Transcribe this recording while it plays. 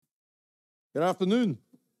Good afternoon.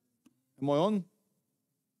 Am I on?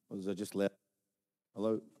 Or is that just loud?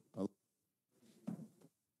 Hello? Hello?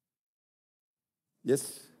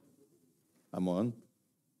 Yes? I'm on.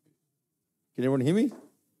 Can everyone hear me?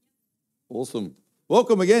 Awesome.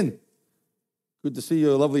 Welcome again. Good to see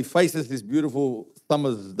your lovely faces this beautiful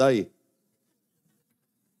summer's day.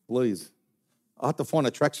 Please. I had to find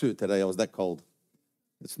a tracksuit today. I was that cold.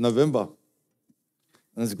 It's November.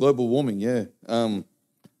 And it's global warming, yeah.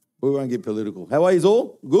 We won't get political. How are you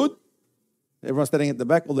all? Good? Everyone standing at the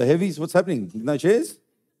back, all the heavies. What's happening? No chairs?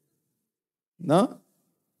 No?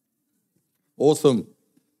 Awesome.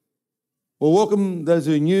 Well, welcome those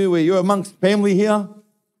who are new. You're amongst family here.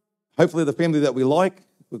 Hopefully the family that we like,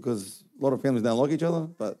 because a lot of families don't like each other,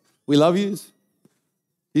 but we love you.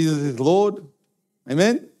 Jesus is Lord.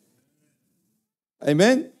 Amen?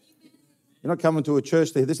 Amen? You're not coming to a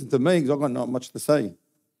church to listen to me because I've got not much to say.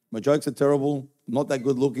 My jokes are terrible. I'm not that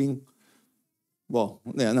good looking. Well,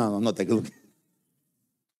 yeah, no, I'm not that good looking.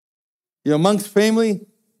 You're amongst family.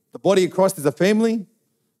 The body of Christ is a family.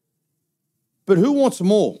 But who wants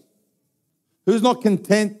more? Who's not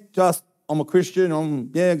content just, I'm a Christian,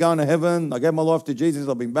 I'm going to heaven, I gave my life to Jesus,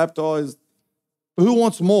 I've been baptized. But who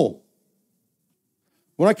wants more?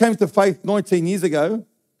 When I came to faith 19 years ago,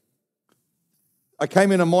 I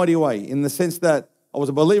came in a mighty way in the sense that I was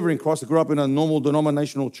a believer in Christ. I grew up in a normal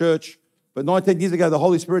denominational church. But 19 years ago, the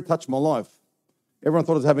Holy Spirit touched my life. Everyone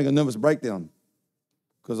thought I was having a nervous breakdown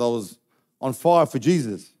because I was on fire for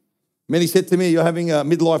Jesus. Many said to me, you're having a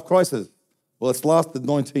midlife crisis. Well, it's lasted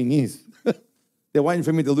 19 years. They're waiting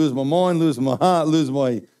for me to lose my mind, lose my heart, lose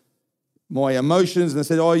my emotions. And they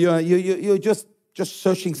said, oh, you're just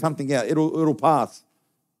searching something out. It'll pass.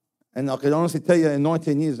 And I can honestly tell you, in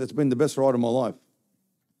 19 years, it's been the best ride of my life.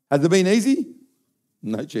 Has it been easy?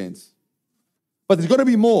 No chance. But there's got to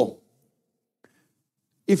be more.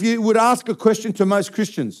 If you would ask a question to most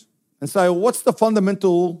Christians and say, well, what's the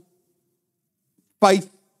fundamental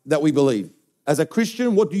faith that we believe? As a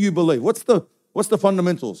Christian, what do you believe? What's the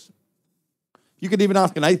fundamentals? You could even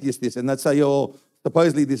ask an atheist this, and they'd say, oh,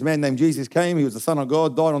 supposedly this man named Jesus came, he was the Son of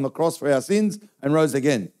God, died on the cross for our sins, and rose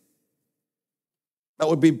again. That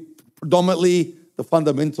would be predominantly the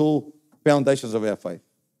fundamental foundations of our faith.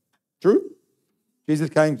 True? Jesus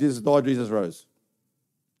came, Jesus died, Jesus rose.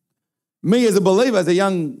 Me as a believer, as a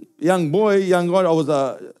young boy, young guy, I was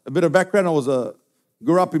a bit of background. I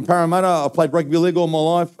grew up in Parramatta. I played rugby league all my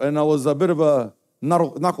life, and I was a bit of a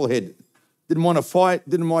knucklehead. Didn't want to fight,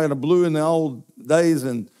 didn't want to blue in the old days,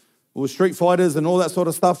 and we were street fighters and all that sort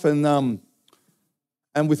of stuff, and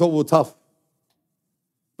we thought we were tough.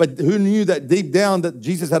 But who knew that deep down that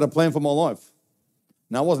Jesus had a plan for my life?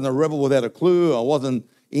 Now, I wasn't a rebel without a clue. I wasn't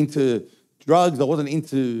into drugs. I wasn't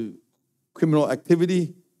into criminal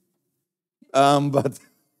activity. But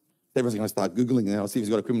everyone's going to start Googling now. I'll see if he's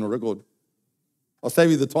got a criminal record. I'll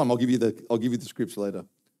save you the time. I'll give you the scripts later.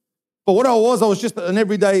 But what I was just an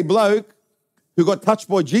everyday bloke who got touched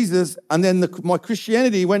by Jesus, and then my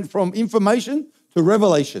Christianity went from information to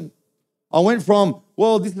revelation. I went from,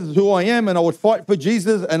 well, this is who I am, and I would fight for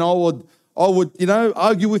Jesus, and I would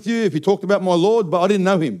argue with you if you talked about my Lord, but I didn't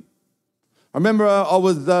know him. I remember I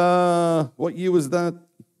was, what year was that?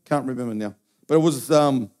 Can't remember now. But it was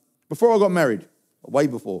before I got married, way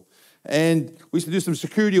before. And we used to do some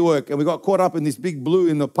security work, and we got caught up in this big blue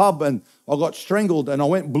in the pub, and I got strangled, and I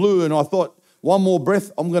went blue, and I thought, one more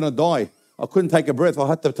breath, I'm going to die. I couldn't take a breath. I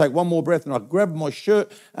had to take one more breath, and I grabbed my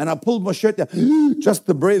shirt, and I pulled my shirt down just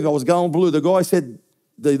to breathe. I was going blue. The guy said,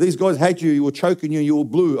 these guys hate you. You were choking you. You were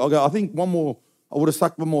blue. I go, I think I would have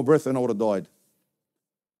sucked one more breath, and I would have died.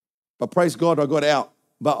 But praise God, I got out.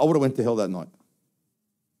 But I would have went to hell that night.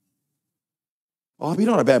 Oh, you're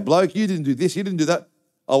not a bad bloke. You didn't do this. You didn't do that.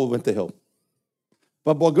 I would have went to hell.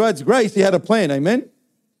 But by God's grace, he had a plan. Amen?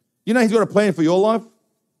 You know he's got a plan for your life.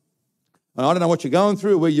 And I don't know what you're going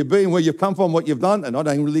through, where you've been, where you've come from, what you've done, and I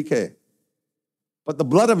don't really care. But the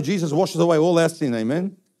blood of Jesus washes away all our sin.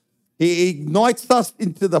 Amen? He ignites us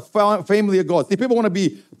into the family of God. See, people want to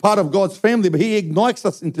be part of God's family, but he ignites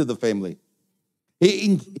us into the family.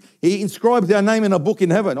 He inscribes our name in a book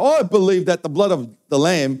in heaven. I believe that the blood of the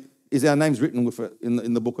Lamb is our names written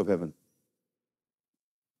in the book of heaven.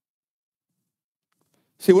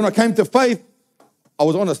 See, when I came to faith, I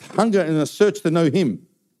was on a hunger and a search to know him,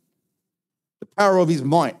 the power of his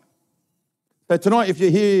might. So tonight, if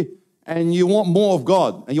you're here and you want more of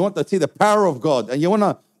God, and you want to see the power of God, and you want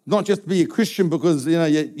to not just be a Christian because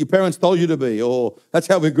your parents told you to be, or that's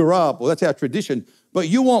how we grew up, or that's our tradition, but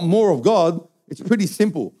you want more of God, it's pretty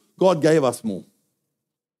simple. God gave us more.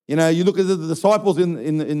 You look at the disciples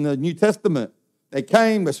in the New Testament. They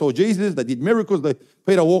came, they saw Jesus, they did miracles.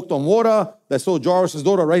 Peter walked on water. They saw Jairus'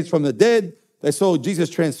 daughter raised from the dead. They saw Jesus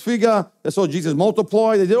transfigure. They saw Jesus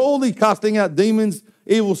multiply. They did all these casting out demons,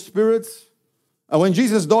 evil spirits. And when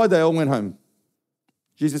Jesus died, they all went home.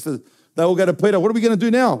 Jesus says, they all go to Peter, what are we going to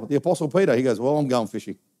do now? The Apostle Peter, he goes, well, I'm going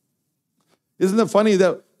fishing. Isn't it funny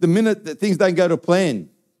that the minute that things don't go to plan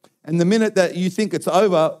and the minute that you think it's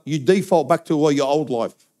over, you default back to your old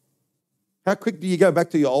life? How quick do you go back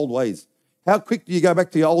to your old ways? How quick do you go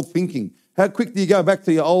back to your old thinking? How quick do you go back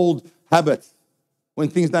to your old habits when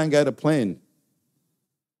things don't go to plan?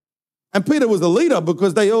 And Peter was the leader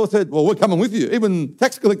because they all said, well, we're coming with you. Even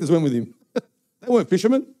tax collectors went with him. They weren't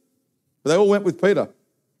fishermen, but they all went with Peter.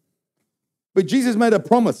 But Jesus made a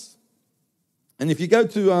promise. And if you go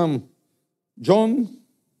to John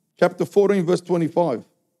chapter 14, verse 25,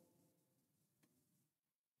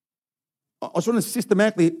 I just want to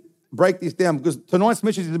systematically break this down because tonight's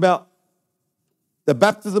message is about the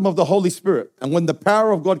baptism of the Holy Spirit and when the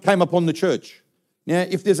power of God came upon the church. Now,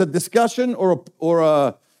 if there's a discussion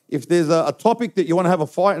if there's a topic that you want to have a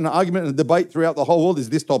fight and an argument and a debate throughout the whole world, is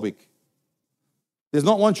this topic. There's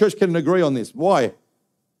not one church can agree on this. Why?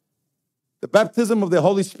 The baptism of the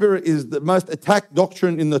Holy Spirit is the most attacked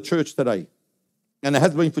doctrine in the church today, and it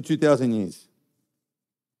has been for 2,000 years.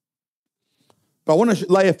 But I want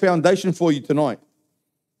to lay a foundation for you tonight,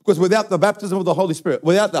 because without the baptism of the Holy Spirit,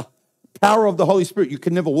 without the power of the Holy Spirit, you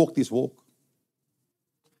can never walk this walk.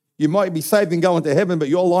 You might be saved and go into heaven, but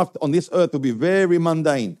your life on this earth will be very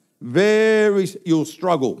mundane. You'll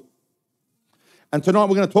struggle. And tonight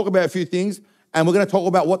we're going to talk about a few things, and we're going to talk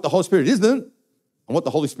about what the Holy Spirit isn't and what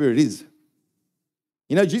the Holy Spirit is.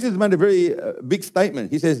 You know, Jesus made a very big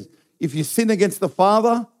statement. He says, if you sin against the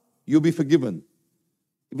Father, you'll be forgiven.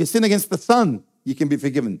 If you sin against the Son, you can be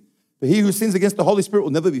forgiven. But he who sins against the Holy Spirit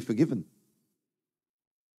will never be forgiven.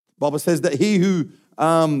 The Bible says that he who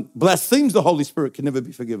blasphemes the Holy Spirit can never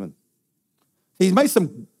be forgiven. He's made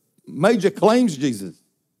some major claims, Jesus,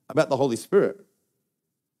 about the Holy Spirit.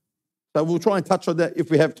 So we'll try and touch on that if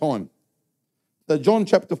we have time. So John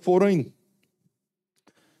chapter 14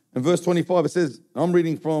 and verse 25, it says, I'm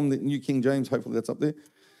reading from the New King James, hopefully that's up there.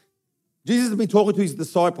 Jesus has been talking to his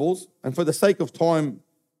disciples, and for the sake of time,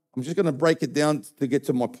 I'm just going to break it down to get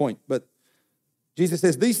to my point. But Jesus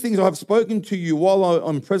says, these things I have spoken to you while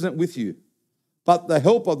I'm present with you. But the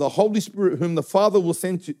helper, the Holy Spirit, whom the Father will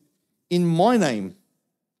send to in my name,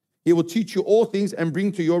 he will teach you all things and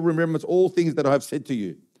bring to your remembrance all things that I have said to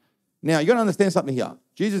you. Now, you got to understand something here.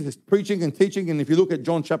 Jesus is preaching and teaching, and if you look at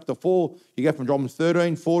John chapter 4, you go from John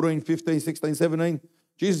 13, 14, 15, 16, 17,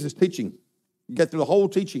 Jesus is teaching. You get through the whole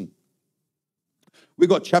teaching. We've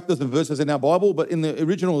got chapters and verses in our Bible, but in the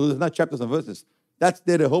original, there's no chapters and verses. That's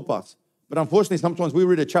there to help us. But unfortunately, sometimes we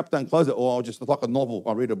read a chapter and close it, or just like a novel.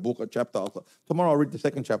 I read a book, a chapter. Tomorrow I'll read the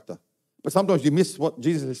second chapter. But sometimes you miss what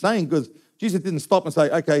Jesus is saying because Jesus didn't stop and say,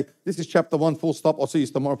 okay, this is chapter 1, full stop. I'll see you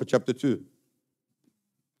tomorrow for chapter 2.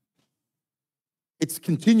 It's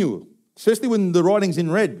continual, especially when the writing's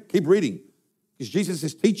in red. Keep reading because Jesus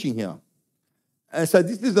is teaching here. And so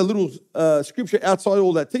this is a little scripture outside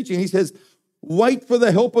all that teaching. He says, wait for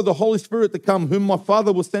the help of the Holy Spirit to come, whom my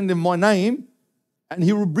Father will send in my name, and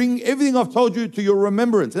he will bring everything I've told you to your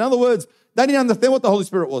remembrance. In other words, they didn't understand what the Holy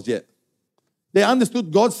Spirit was yet. They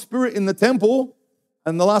understood God's Spirit in the temple.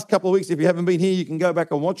 And the last couple of weeks, if you haven't been here, you can go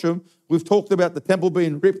back and watch them. We've talked about the temple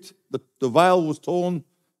being ripped, the veil was torn,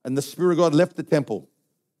 and the Spirit of God left the temple.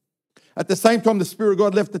 At the same time the Spirit of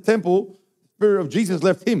God left the temple, the Spirit of Jesus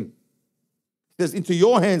left him. He says, into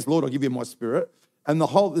your hands, Lord, I'll give you my Spirit. And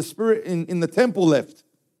the Spirit in the temple left.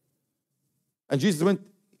 And Jesus went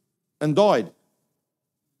and died.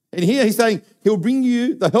 And here he's saying, he'll bring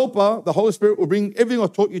you, the helper, the Holy Spirit will bring everything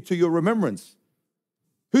I've taught you to your remembrance.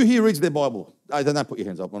 Who here reads their Bible? Don't put your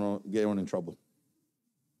hands up. I don't get anyone in trouble.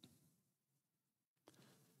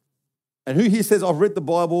 And who here says, I've read the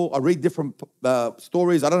Bible, I read different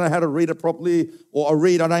stories, I don't know how to read it properly, or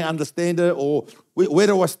I don't understand it, or where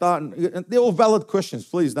do I start? And they're all valid questions.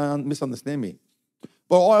 Please don't misunderstand me.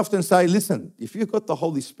 But I often say, listen, if you've got the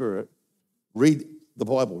Holy Spirit, read the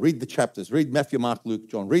Bible, read the chapters, read Matthew, Mark, Luke,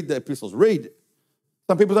 John, read the epistles, read.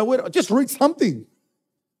 Some people say, well, just read something.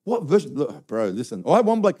 What verse? Look, bro, listen. I had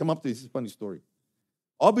one bloke come up to me. This is a funny story.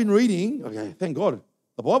 I've been reading, okay, thank God.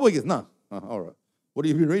 The Bible, he goes, no. All right. What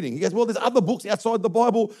have you been reading? He goes, well, there's other books outside the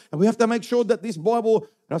Bible, and we have to make sure that this Bible,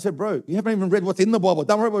 and I said, bro, you haven't even read what's in the Bible.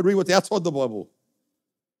 Don't worry about reading what's outside the Bible.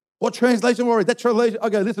 What translation worry? That translation?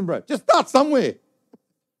 Okay, listen, bro, just start somewhere.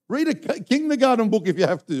 Read a kindergarten book if you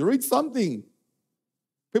have to. Read something.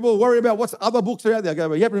 People worry about what's other books are out there. I go,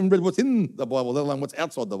 well, you haven't even read what's in the Bible, let alone what's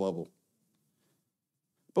outside the Bible.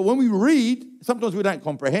 But when we read, sometimes we don't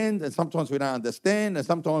comprehend, and sometimes we don't understand, and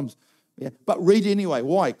sometimes, but read anyway.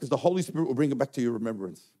 Why? Because the Holy Spirit will bring it back to your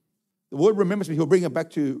remembrance. The word remembrance, He'll bring it back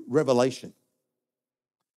to revelation.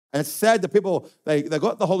 And it's sad that people, they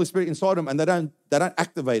got the Holy Spirit inside them and they don't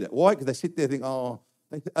activate it. Why? Because they sit there and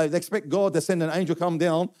think, they expect God to send an angel come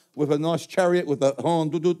down with a nice chariot with a horn,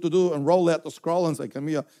 and roll out the scroll and say, come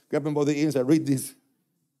here, grab him by the ear and say, read this.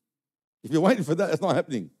 If you're waiting for that, it's not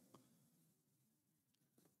happening.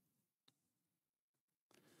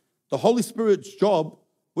 The Holy Spirit's job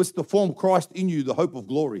was to form Christ in you, the hope of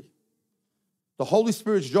glory. The Holy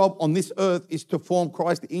Spirit's job on this earth is to form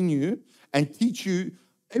Christ in you and teach you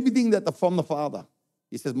everything that from the Father.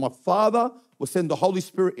 He says, my Father will send the Holy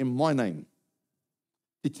Spirit in my name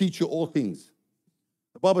to teach you all things.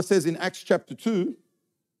 The Bible says in Acts chapter 2,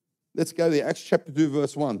 let's go there, Acts chapter 2,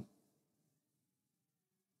 verse 1.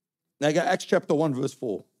 Now go Acts chapter 1, verse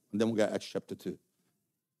 4, and then we'll go Acts chapter 2.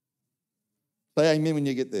 Say amen when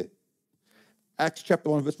you get there. Acts chapter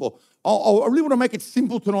 1, verse 4. I really want to make it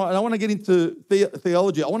simple tonight, and I want to get into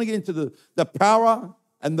theology. I want to get into the power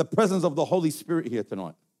and the presence of the Holy Spirit here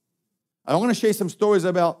tonight. And I want to share some stories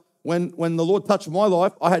about when the Lord touched my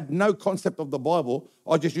life. I had no concept of the Bible.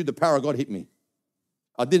 I just knew the power of God hit me.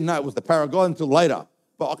 I didn't know it was the power of God until later.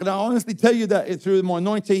 But I can honestly tell you that through my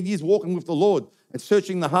 19 years walking with the Lord and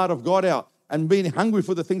searching the heart of God out and being hungry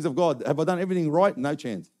for the things of God, have I done everything right? No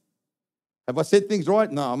chance. Have I said things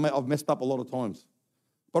right? No, I've messed up a lot of times.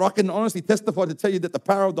 But I can honestly testify to tell you that the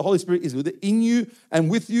power of the Holy Spirit is within you and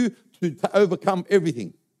with you to overcome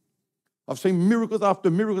everything. I've seen miracles after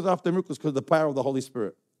miracles after miracles because of the power of the Holy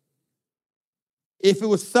Spirit. If it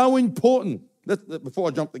was so important, before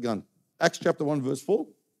I jump the gun, Acts chapter 1, verse 4.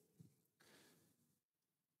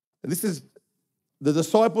 And this is the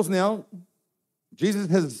disciples now. Jesus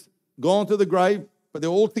has gone to the grave, but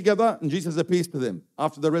they're all together, and Jesus appears to them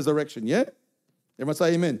after the resurrection, yeah? Everyone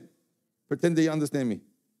say amen. Pretend that you understand me.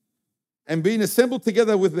 And being assembled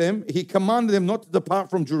together with them, he commanded them not to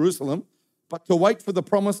depart from Jerusalem, but to wait for the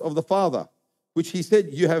promise of the Father, which he said,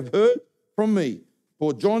 you have heard from me.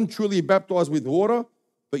 For John truly baptized with water,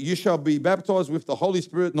 but you shall be baptized with the Holy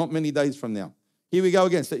Spirit not many days from now. Here we go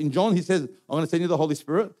again. So in John, he says, I'm going to send you the Holy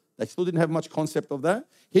Spirit. They still didn't have much concept of that.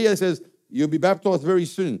 Here it says, you'll be baptized very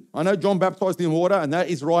soon. I know John baptized in water, and that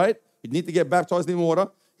is right. You need to get baptized in water.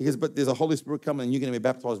 He says, but there's a Holy Spirit coming, and you're going to be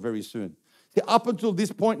baptized very soon. See, up until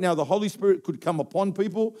this point now, the Holy Spirit could come upon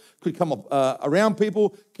people, could come around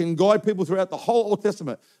people, can guide people throughout the whole Old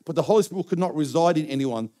Testament. But the Holy Spirit could not reside in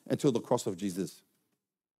anyone until the cross of Jesus.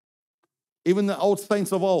 Even the old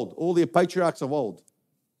saints of old, all the patriarchs of old.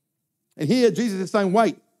 And here Jesus is saying,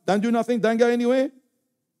 wait, don't do nothing, don't go anywhere.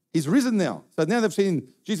 He's risen now. So now they've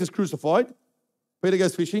seen Jesus crucified. Peter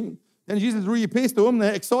goes fishing. Then Jesus reappears to them.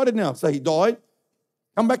 They're excited now. So he died,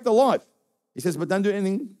 come back to life. He says, but don't do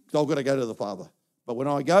anything because I've got to go to the Father. But when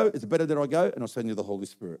I go, it's better that I go, and I'll send you the Holy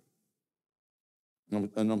Spirit. And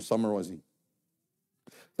I'm summarizing.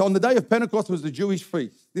 So on the day of Pentecost was the Jewish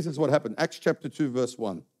feast. This is what happened. Acts chapter 2, verse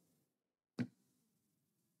 1.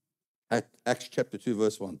 Acts chapter 2,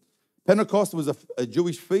 verse 1. Pentecost was a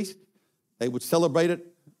Jewish feast. They would celebrate it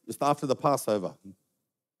just after the Passover.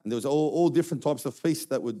 And there was all different types of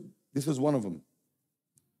feasts this was one of them.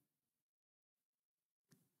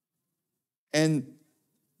 And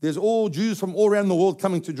there's all Jews from all around the world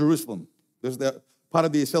coming to Jerusalem. There's part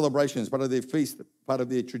of their celebrations, part of their feast, part of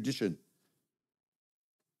their tradition.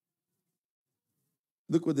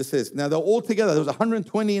 Look what this says. Now, they're all together. There was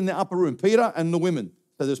 120 in the upper room, Peter and the women.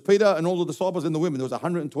 So there's Peter and all the disciples and the women. There was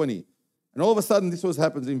 120. And all of a sudden, this was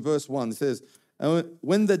happens in verse 1. It says, and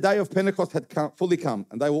when the day of Pentecost had fully come,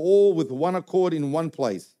 and they were all with one accord in one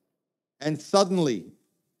place, and suddenly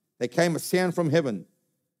there came a sound from heaven,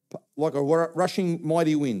 like a rushing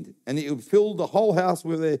mighty wind, and it filled the whole house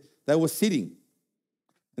where they were sitting.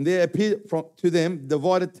 And there appeared to them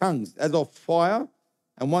divided tongues as of fire,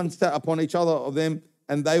 and one sat upon each other of them,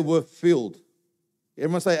 and they were filled.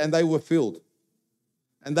 Everyone say, and they were filled.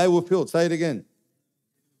 And they were filled. Say it again.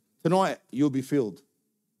 Tonight, you'll be filled.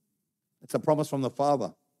 It's a promise from the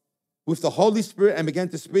Father. With the Holy Spirit, and began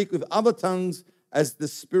to speak with other tongues as the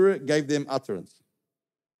Spirit gave them utterance.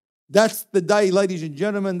 That's the day, ladies and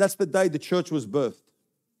gentlemen, that's the day the church was birthed.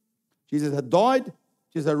 Jesus had died,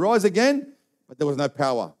 Jesus had rise again, but there was no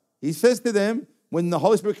power. He says to them, when the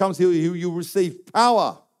Holy Spirit comes here, you'll receive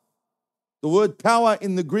power. The word power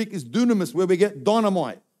in the Greek is dunamis, where we get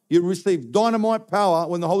dynamite. You receive dynamite power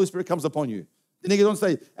when the Holy Spirit comes upon you. Then he goes on to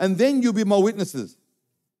say, and then you'll be my witnesses.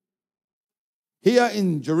 Here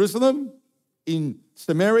in Jerusalem, in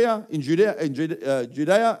Samaria, in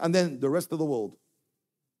Judea, and then the rest of the world.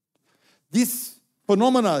 This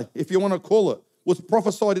phenomena, if you want to call it, was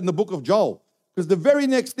prophesied in the book of Joel. Because the very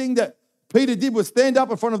next thing that Peter did was stand up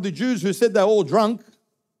in front of the Jews who said they're all drunk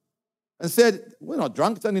and said, we're not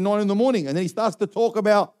drunk, it's only 9 a.m. And then he starts to talk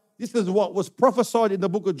about this is what was prophesied in the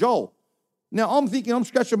book of Joel. Now I'm thinking, I'm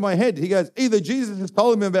scratching my head. He goes, either Jesus has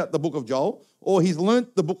told him about the book of Joel, or he's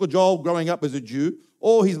learnt the book of Joel growing up as a Jew,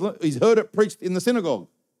 or he's heard it preached in the synagogue.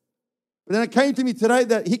 But then it came to me today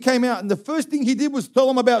that he came out and the first thing he did was tell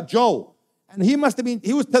them about Joel. And he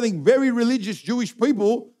was telling very religious Jewish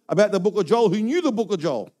people about the book of Joel who knew the book of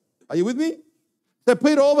Joel. Are you with me? So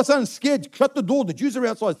Peter all of a sudden scared, shut the door. The Jews are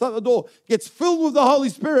outside, shut the door. Gets filled with the Holy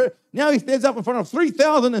Spirit. Now he stands up in front of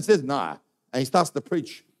 3,000 and says, nah. And he starts to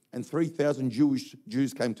preach. And 3,000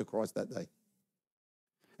 Jews came to Christ that day.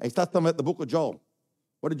 And he starts talking about the book of Joel.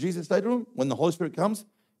 What did Jesus say to him? When the Holy Spirit comes,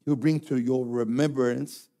 he'll bring to your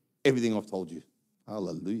remembrance everything I've told you.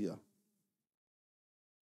 Hallelujah.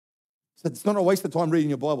 So it's not a waste of time reading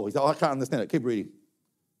your Bible. He said, I can't understand it. Keep reading.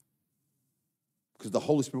 Because the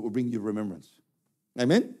Holy Spirit will bring you remembrance.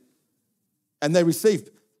 Amen? And they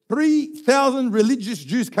received 3,000 religious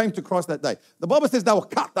Jews came to Christ that day. The Bible says they were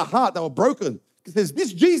cut the heart. They were broken. It says,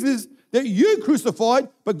 this Jesus that you crucified,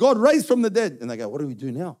 but God raised from the dead. And they go, what do we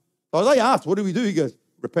do now? So they asked, what do we do? He goes,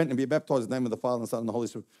 repent and be baptized in the name of the Father and the Son and the Holy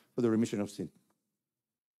Spirit for the remission of sin.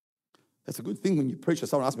 That's a good thing when you preach to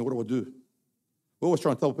someone asks me, what do I do? We always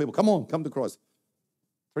try and tell people, come on, come to Christ.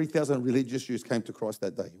 3,000 religious Jews came to Christ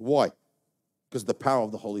that day. Why? Because of the power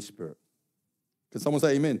of the Holy Spirit. Can someone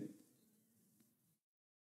say amen?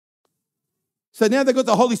 So now they've got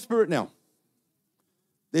the Holy Spirit now.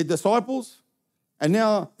 They're disciples, and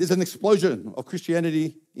now there's an explosion of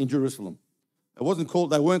Christianity in Jerusalem. They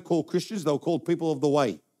weren't called Christians, they were called people of the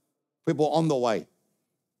way, people on the way.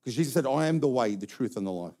 Because Jesus said, I am the way, the truth, and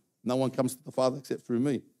the life. No one comes to the Father except through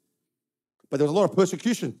me. But there was a lot of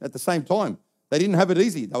persecution at the same time. They didn't have it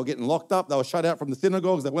easy. They were getting locked up. They were shut out from the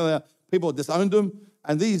synagogues. People disowned them.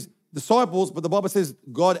 And these disciples, but the Bible says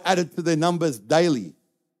God added to their numbers daily,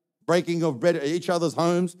 breaking of bread at each other's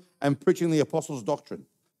homes and preaching the apostles' doctrine.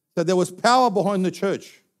 So there was power behind the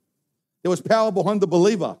church. There was power behind the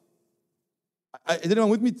believer. Is anyone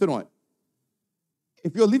with me tonight?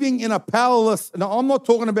 If you're living in a powerless, now I'm not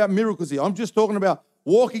talking about miracles here. I'm just talking about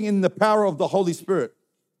walking in the power of the Holy Spirit.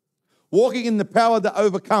 Walking in the power to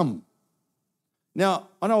overcome. Now,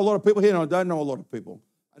 I know a lot of people here, and I don't know a lot of people.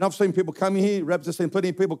 And I've seen people come here, Rabs have seen plenty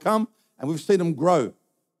of people come, and we've seen them grow.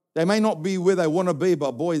 They may not be where they want to be,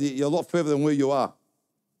 but boy, you're a lot further than where you are.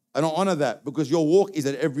 And I honor that because your walk is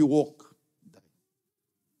at every walk.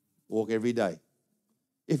 Walk every day.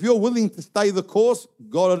 If you're willing to stay the course,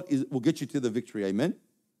 God will get you to the victory, amen?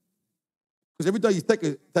 Because every day you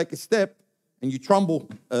take a step and you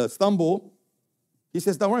stumble, he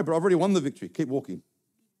says, don't worry, but I've already won the victory. Keep walking.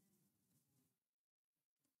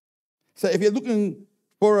 So if you're looking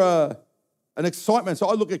for an excitement, so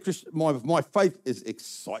I look at my faith is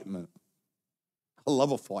excitement. I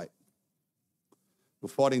love a fight. We're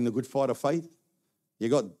fighting the good fight of faith. You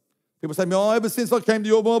got people say to me, ever since I came to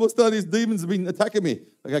your Bible studies, demons have been attacking me.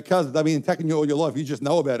 Okay, cuz they've been attacking you all your life. You just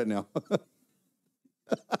know about it now.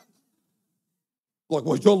 Like,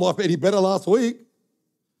 was your life any better last week?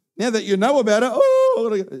 Now that you know about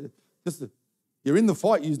it, you're in the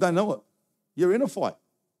fight, you just don't know it. You're in a fight.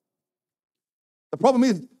 The problem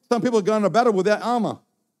is some people are going to battle without armor.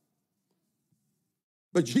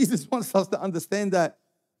 But Jesus wants us to understand that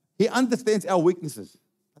he understands our weaknesses.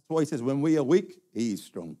 That's why he says when we are weak, he is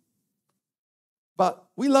strong. But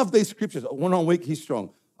we love these scriptures. When I'm weak, he's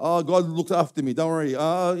strong. Oh, God looks after me. Don't worry.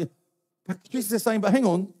 But Jesus is saying, but hang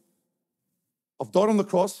on. I've died on the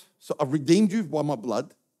cross, so I've redeemed you by my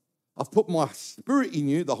blood. I've put my spirit in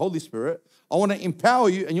you, the Holy Spirit. I want to empower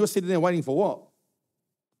you, and you're sitting there waiting for what?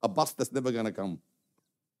 A bus that's never going to come.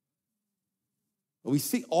 We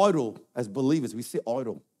sit idle as believers. We sit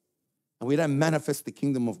idle, and we don't manifest the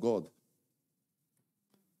kingdom of God.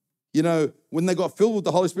 You know, when they got filled with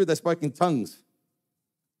the Holy Spirit, they spoke in tongues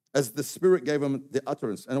as the Spirit gave them the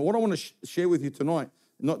utterance. And what I want to share with you tonight,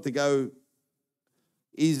 not to go,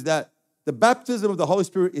 is that the baptism of the Holy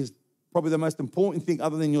Spirit is probably the most important thing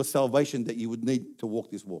other than your salvation that you would need to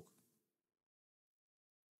walk this walk.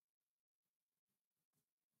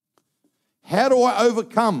 How do I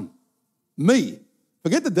overcome me?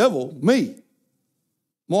 Forget the devil, me.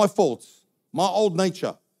 My faults, my old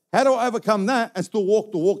nature. How do I overcome that and still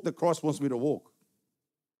walk the walk that Christ wants me to walk?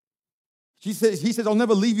 He says, I'll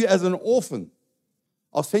never leave you as an orphan.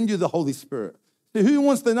 I'll send you the Holy Spirit. So who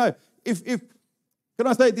wants to know? Can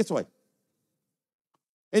I say it this way?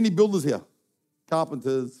 Any builders here?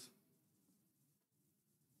 Carpenters?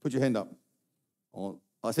 Put your hand up. Oh,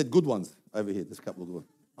 I said good ones. over here. There's a couple of them.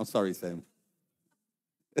 I'm sorry, Sam.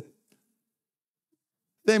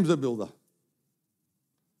 Sam's a builder.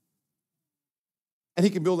 And he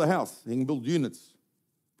can build a house. He can build units.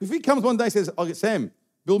 If he comes one day and says, okay, Sam,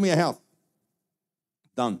 build me a house.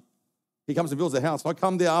 Done. He comes and builds a house. I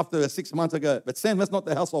come there after 6 months, I go, but Sam, that's not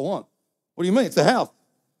the house I want. What do you mean? It's a house.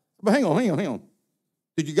 But hang on.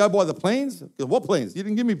 Did you go by the plans? What plans? You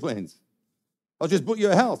didn't give me plans. I just built you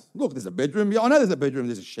a house. Look, there's a bedroom. Yeah, I know there's a bedroom.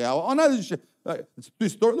 There's a shower. I know there's a shower. It's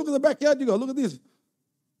two-story. Look at the backyard you got. Look at this.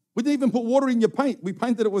 We didn't even put water in your paint. We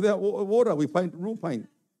painted it without water. We painted real paint.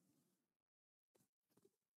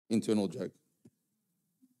 Internal joke.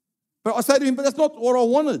 But I say to him, but that's not what I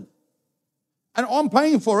wanted. And I'm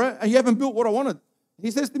paying for it, and you haven't built what I wanted.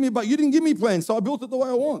 He says to me, but you didn't give me plans, so I built it the way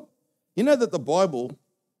I want. You know that the Bible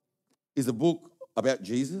is a book about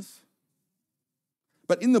Jesus?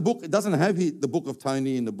 But in the book, it doesn't have the book of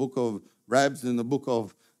Tony and the book of Rabs and the book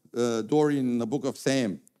of Dorian and the book of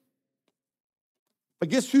Sam. But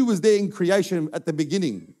guess who was there in creation at the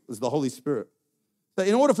beginning? It was the Holy Spirit. So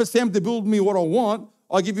in order for Sam to build me what I want,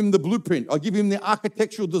 I give him the blueprint. I give him the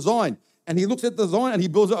architectural design. And he looks at the design and he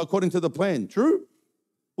builds it according to the plan. True?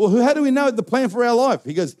 Well, how do we know the plan for our life?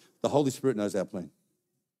 He goes, the Holy Spirit knows our plan.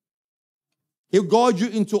 He'll guide you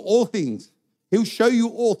into all things. He'll show you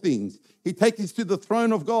all things. He takes us to the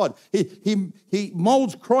throne of God. He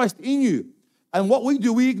molds Christ in you. And what we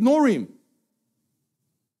do, we ignore him.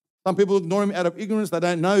 Some people ignore him out of ignorance. They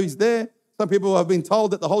don't know he's there. Some people have been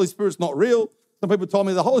told that the Holy Spirit's not real. Some people told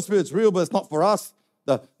me the Holy Spirit's real, but it's not for us.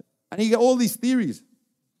 And you get all these theories.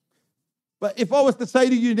 But if I was to say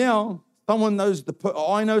to you now, I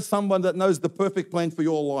know someone that knows the perfect plan for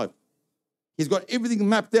your life. He's got everything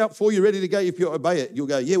mapped out for you, ready to go. If you obey it, you'll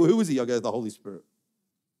go, yeah, well, who is he? I'll go, the Holy Spirit.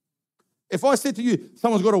 If I said to you,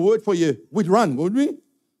 someone's got a word for you, we'd run, wouldn't we?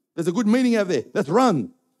 There's a good meeting out there. Let's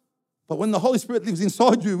run. But when the Holy Spirit lives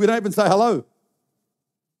inside you, we don't even say hello.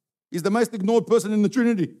 He's the most ignored person in the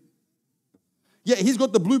Trinity. Yeah, he's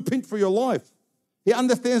got the blueprint for your life. He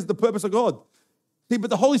understands the purpose of God. See, but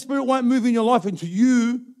the Holy Spirit won't move in your life until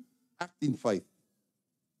you act in faith.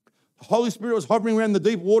 The Holy Spirit was hovering around the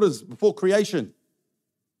deep waters before creation.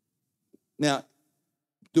 Now,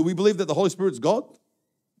 do we believe that the Holy Spirit's God?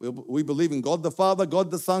 We believe in God the Father, God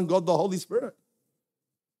the Son, God the Holy Spirit.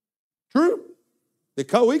 True. They're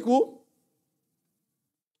co-equal.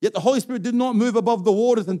 Yet the Holy Spirit did not move above the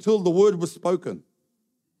waters until the word was spoken.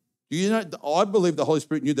 Do you know, I believe the Holy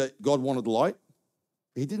Spirit knew that God wanted light.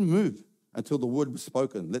 He didn't move until the word was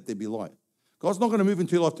spoken. Let there be light. God's not going to move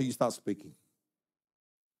into your life till you start speaking.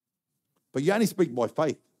 But you only speak by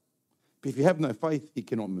faith. But if you have no faith, he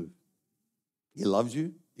cannot move. He loves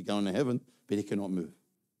you. You're going to heaven, but he cannot move.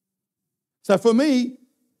 So for me,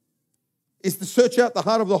 it's to search out the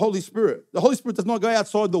heart of the Holy Spirit. The Holy Spirit does not go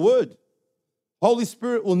outside the word. Holy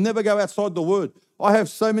Spirit will never go outside the word. I have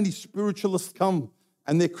so many spiritualists come,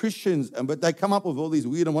 and they're Christians, but they come up with all these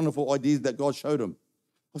weird and wonderful ideas that God showed them.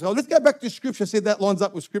 I was like, let's go back to Scripture, see if that lines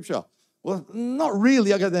up with Scripture. Well, not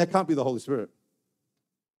really. I go, that can't be the Holy Spirit.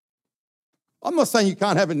 I'm not saying you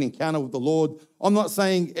can't have an encounter with the Lord. I'm not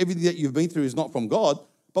saying everything that you've been through is not from God.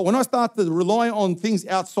 But when I start to rely on things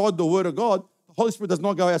outside the Word of God, the Holy Spirit does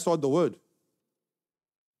not go outside the Word.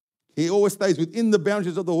 He always stays within the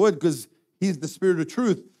boundaries of the Word because he's the Spirit of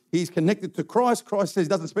truth. He's connected to Christ. Christ says he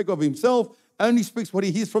doesn't speak of himself, only speaks what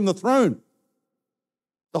he hears from the throne.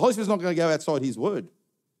 The Holy Spirit's not going to go outside his Word.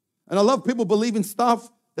 And I love people believing stuff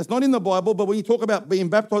that's not in the Bible, but when you talk about being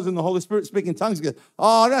baptized in the Holy Spirit, speaking tongues, you go,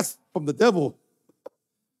 oh, that's from the devil.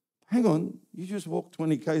 Hang on, you just walked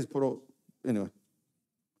 20 Ks, anyway.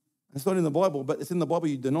 It's not in the Bible, but it's in the Bible,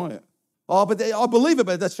 you deny it. Oh, but I believe it,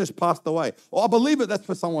 but that's just passed away. Or I believe it, that's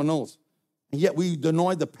for someone else. And yet we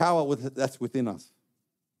deny the power that's within us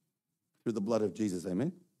through the blood of Jesus,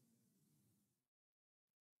 amen?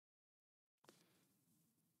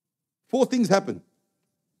 4 things happen.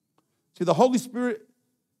 See, the Holy Spirit,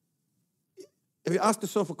 if you ask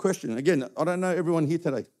yourself a question, again, I don't know everyone here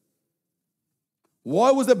today.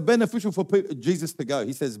 Why was it beneficial for Jesus to go?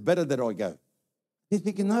 He says, better that I go. He's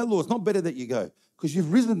thinking, no, Lord, it's not better that you go because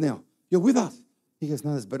you've risen now. You're with us. He goes,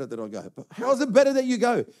 no, it's better that I go. But how is it better that you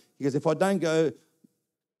go? He goes, if I don't go,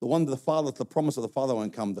 the promise of the Father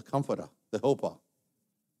won't come, the Comforter, the Helper,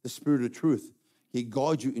 the Spirit of truth. He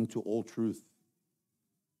guides you into all truth.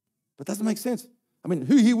 But it doesn't make sense. I mean,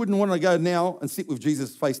 who here wouldn't want to go now and sit with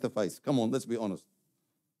Jesus face to face? Come on, let's be honest.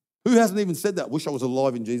 Who hasn't even said that? Wish I was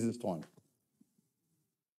alive in Jesus' time.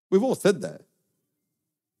 We've all said that.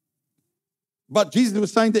 But Jesus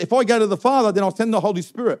was saying that if I go to the Father, then I'll send the Holy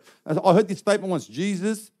Spirit. And I heard this statement once,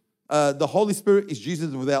 the Holy Spirit is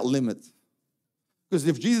Jesus without limits. Because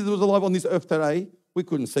if Jesus was alive on this earth today, we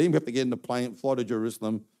couldn't see him. We have to get in a plane, fly to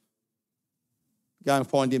Jerusalem, go and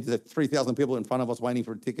find him. There's 3,000 people in front of us waiting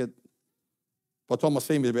for a ticket. By the time I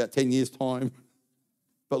see him, it's about 10 years' time.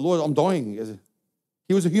 But Lord, I'm dying.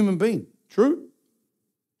 He was a human being. True?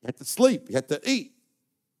 He had to sleep. He had to eat.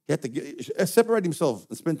 He had to separate himself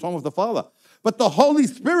and spend time with the Father. But the Holy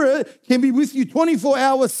Spirit can be with you 24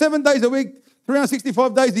 hours, 7 days a week,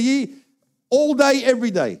 365 days a year, all day,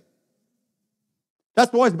 every day.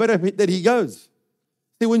 That's why it's better that he goes.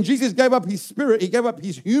 See, when Jesus gave up his spirit, he gave up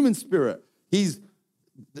his human spirit.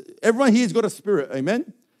 Everyone here has got a spirit,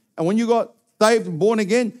 amen? And when you got saved and born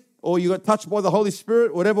again, or you got touched by the Holy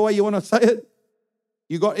Spirit, whatever way you want to say it,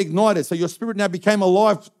 you got ignited. So your spirit now became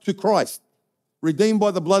alive to Christ, redeemed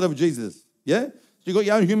by the blood of Jesus. Yeah? So you got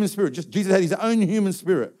your own human spirit. Just Jesus had his own human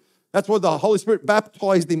spirit. That's why the Holy Spirit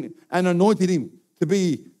baptized him and anointed him to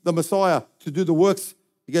be the Messiah, to do the works,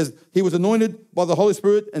 because he was anointed by the Holy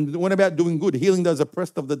Spirit and went about doing good, healing those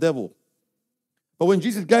oppressed of the devil. But when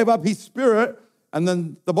Jesus gave up his spirit, and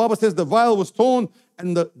then the Bible says the veil was torn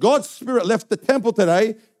and God's spirit left the temple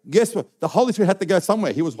today, guess what? The Holy Spirit had to go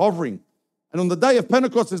somewhere. He was hovering. And on the day of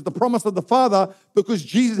Pentecost is the promise of the Father, because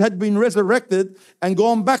Jesus had been resurrected and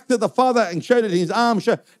gone back to the Father and showed it in his arms,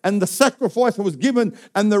 and the sacrifice was given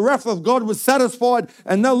and the wrath of God was satisfied,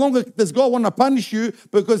 and no longer does God want to punish you,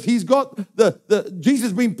 because he's got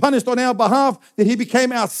Jesus being punished on our behalf, that he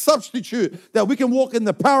became our substitute, that we can walk in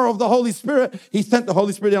the power of the Holy Spirit. He sent the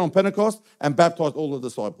Holy Spirit down on Pentecost and baptized all the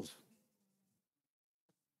disciples.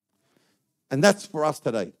 And that's for us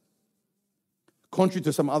today. Contrary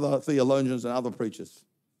to some other theologians and other preachers.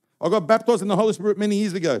 I got baptized in the Holy Spirit many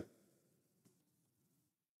years ago.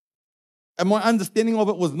 And my understanding of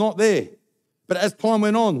it was not there. But as time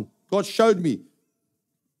went on, God showed me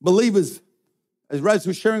believers. As Raz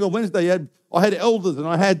was sharing on Wednesday, I had elders and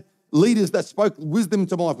I had leaders that spoke wisdom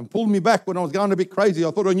to my life and pulled me back when I was going a bit crazy.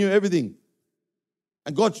 I thought I knew everything.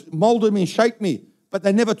 And God molded me and shaped me. But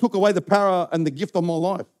they never took away the power and the gift of my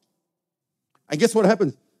life. And guess what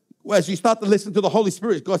happens? Well, as you start to listen to the Holy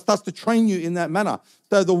Spirit, God starts to train you in that manner.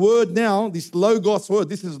 So the word now, this Logos word,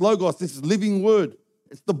 this is Logos, this is living word.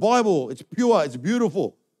 It's the Bible. It's pure. It's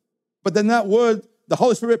beautiful. But then that word, the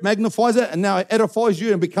Holy Spirit magnifies it, and now it edifies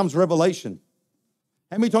you and becomes revelation.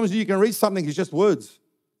 How many times you can read something, it's just words?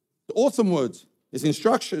 It's awesome words. It's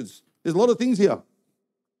instructions. There's a lot of things here.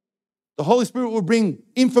 The Holy Spirit will bring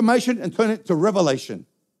information and turn it to revelation.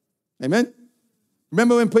 Amen?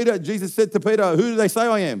 Remember when Jesus said to Peter, who do they say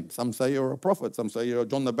I am? Some say you're a prophet. Some say you're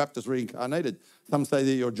John the Baptist reincarnated. Some say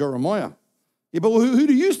that you're Jeremiah. Yeah, but who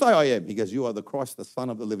do you say I am? He goes, you are the Christ, the Son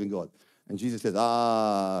of the living God. And Jesus says,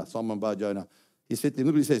 Simon Bar-Jonah. He said,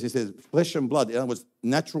 look what he says, flesh and blood. In other words,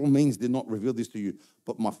 natural means did not reveal this to you,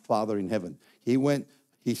 but my Father in heaven.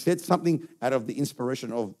 He said something out of the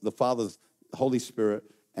inspiration of the Father's Holy Spirit,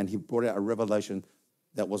 and he brought out a revelation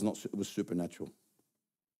that was supernatural.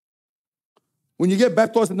 When you get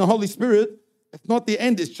baptized in the Holy Spirit, it's not the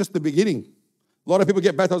end, it's just the beginning. A lot of people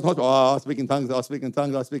get baptized in the Holy Spirit, I speak in tongues, I speak in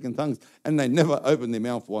tongues, I speak in tongues, and they never open their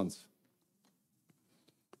mouth once.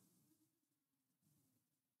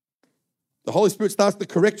 The Holy Spirit starts to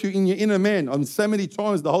correct you in your inner man. And so many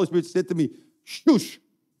times the Holy Spirit said to me, shush.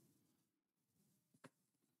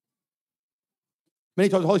 Many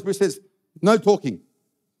times the Holy Spirit says, no talking. The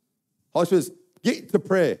Holy Spirit says, get to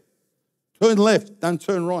prayer. Turn left, don't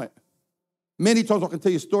turn right. Many times I can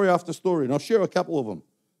tell you story after story, and I'll share a couple of them.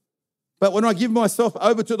 But when I give myself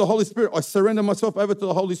over to the Holy Spirit, I surrender myself over to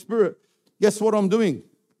the Holy Spirit, guess what I'm doing?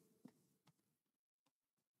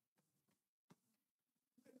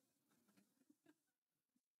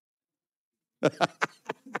 That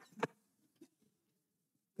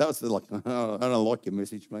was like, I don't like your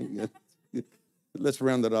message, mate. Let's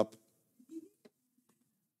round it up.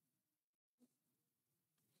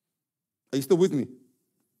 Are you still with me?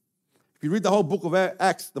 If you read the whole book of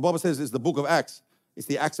Acts, the Bible says it's the book of Acts. It's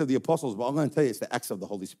the Acts of the Apostles, but I'm going to tell you it's the Acts of the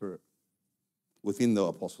Holy Spirit within the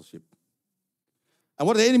apostleship. And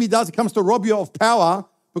what the enemy does, he comes to rob you of power,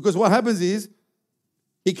 because what happens is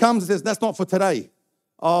he comes and says, that's not for today.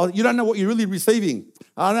 Oh, you don't know what you're really receiving.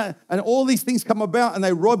 And all these things come about and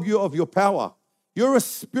they rob you of your power. You're a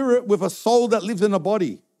spirit with a soul that lives in a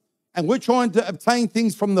body. And we're trying to obtain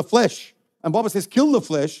things from the flesh. And the Bible says, kill the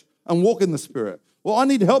flesh and walk in the Spirit. Well, I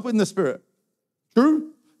need help in the Spirit.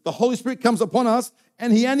 True? The Holy Spirit comes upon us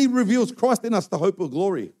and he only reveals Christ in us, the hope of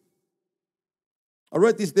glory. I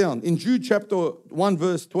wrote this down. In Jude chapter 1,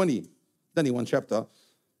 verse 20, it's only one chapter.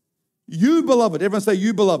 You, beloved, everyone say,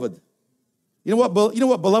 you, beloved. You know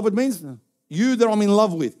what beloved means? You that I'm in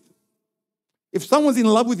love with. If someone's in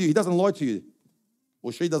love with you, he doesn't lie to you.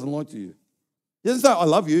 Or she doesn't lie to you. He doesn't say, I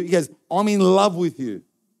love you. He goes, I'm in love with you.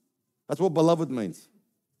 That's what beloved means.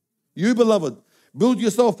 You, beloved, build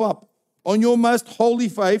yourself up on your most holy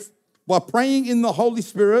faith by praying in the Holy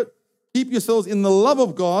Spirit. Keep yourselves in the love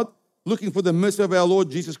of God, looking for the mercy of our Lord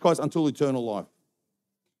Jesus Christ until eternal life.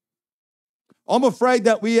 I'm afraid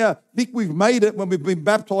that we think we've made it when we've been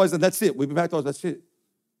baptized and that's it. We've been baptized, that's it.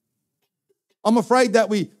 I'm afraid that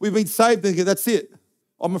we've been saved and that's it.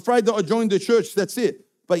 I'm afraid that I joined the church, that's it.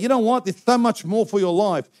 But you know what? There's so much more for your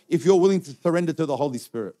life if you're willing to surrender to the Holy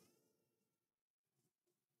Spirit.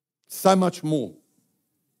 So much more.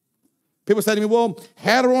 People say to me, well,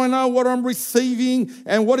 how do I know what I'm receiving?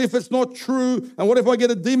 And what if it's not true? And what if I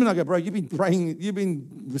get a demon? I go, bro, you've been praying, you've been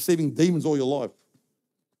receiving demons all your life.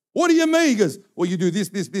 What do you mean? He goes, well, you do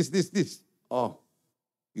this. Oh,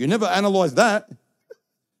 you never analyze that.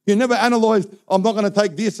 You never analyze, I'm not going to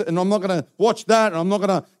take this and I'm not going to watch that and I'm not going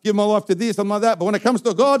to give my life to this and like that. But when it comes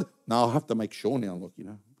to God, no, I have to make sure now. Look,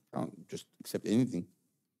 I can't just accept anything.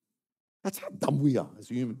 That's how dumb we are as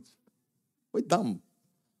humans. We're dumb.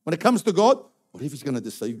 When it comes to God, what if he's going to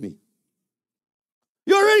deceive me?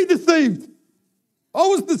 You're already deceived. I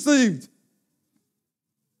was deceived.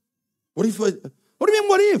 What do you mean,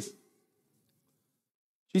 what if?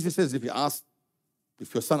 Jesus says, if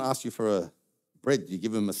your son asks you for a bread, do you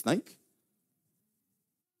give him a snake?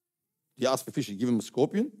 Do you ask for fish, you give him a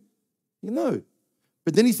scorpion? You know.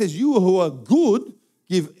 But then he says, you who are good,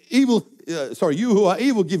 you who are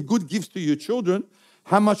evil, give good gifts to your children.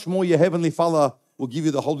 How much more your heavenly Father will give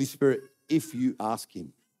you the Holy Spirit if you ask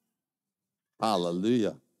him.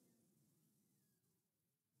 Hallelujah.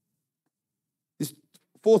 There's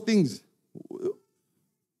 4 things.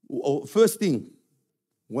 First thing,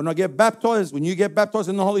 when you get baptized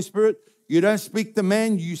in the Holy Spirit, you don't speak to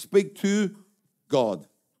man, you speak to God.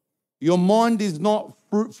 Your mind is not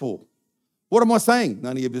fruitful. What am I saying?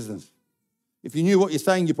 None of your business. If you knew what you're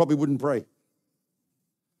saying, you probably wouldn't pray.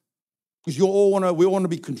 Because we all want to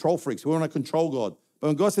be control freaks. We want to control God. But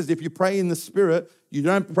when God says if you pray in the Spirit, you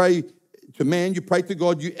don't pray to man, you pray to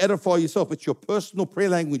God, you edify yourself. It's your personal prayer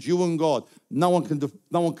language, you and God. No one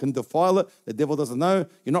can defile it. The devil doesn't know.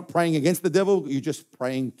 You're not praying against the devil. You're just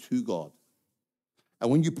praying to God. And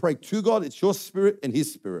when you pray to God, it's your spirit and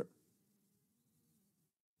his spirit.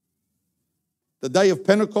 The day of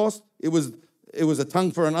Pentecost, it was a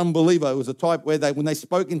tongue for an unbeliever. It was a type where when they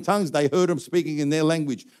spoke in tongues, they heard them speaking in their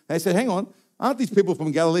language. They said, hang on, aren't these people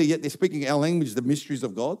from Galilee, yet they're speaking our language, the mysteries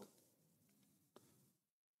of God?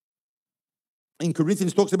 In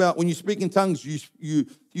Corinthians, talks about when you speak in tongues,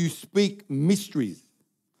 you speak mysteries.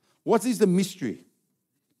 What is the mystery?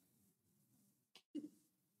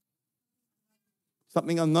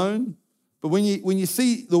 Something unknown. But when you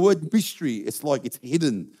see the word mystery, it's like it's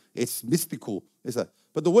hidden, it's mystical.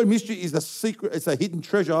 But the word mystery is a secret, it's a hidden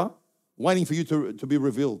treasure waiting for you to be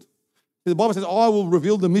revealed. The Bible says, I will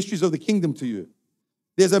reveal the mysteries of the kingdom to you.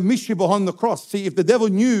 There's a mystery behind the cross. See, if the devil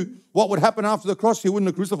knew what would happen after the cross, he wouldn't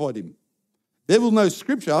have crucified him. The devil knows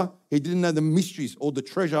scripture, he didn't know the mysteries or the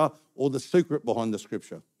treasure or the secret behind the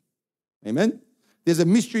scripture. Amen? There's a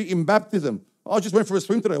mystery in baptism. I just went for a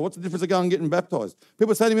swim today. What's the difference of going and getting baptized?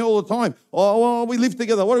 People say to me all the time, oh, well, we live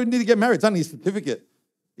together. Why do we need to get married? It's only a certificate.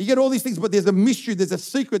 You get all these things, but there's a mystery, there's a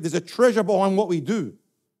secret, there's a treasure behind what we do.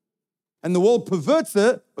 And the world perverts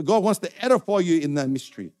it, but God wants to edify you in that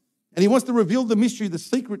mystery. And he wants to reveal the mystery, the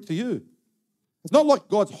secret to you. It's not like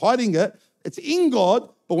God's hiding it. It's in God,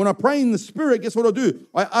 but when I pray in the Spirit, guess what I do?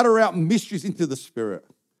 I utter out mysteries into the Spirit.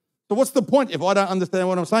 So what's the point if I don't understand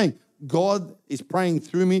what I'm saying? God is praying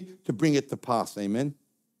through me to bring it to pass. Amen.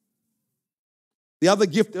 The other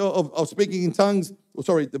gift of speaking in tongues,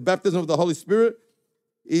 the baptism of the Holy Spirit,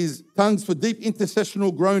 is tongues for deep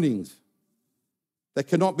intercessional groanings that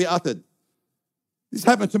cannot be uttered. This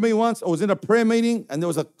happened to me once. I was in a prayer meeting and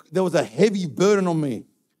there was a heavy burden on me.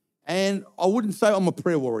 And I wouldn't say I'm a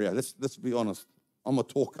prayer warrior. Let's be honest. I'm a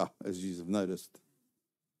talker, as you have noticed.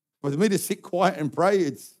 But for me to sit quiet and pray,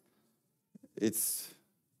 it's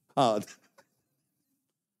hard.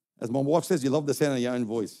 As my wife says, you love the sound of your own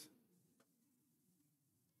voice.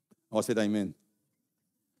 I said, amen.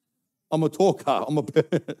 I'm a talker.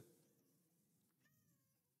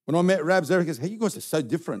 When I met Rabs, Eric said, hey, you guys are so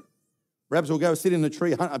different. Rabs will go sit in a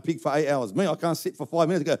tree, hunt a pig for 8 hours. Me, I can't sit for 5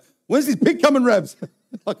 minutes. I go, when's this pig coming, Rabs?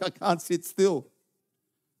 Like I can't sit still.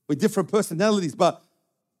 We're different personalities. But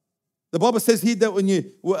the Bible says here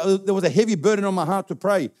that there was a heavy burden on my heart to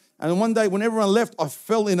pray. And one day when everyone left, I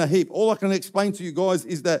fell in a heap. All I can explain to you guys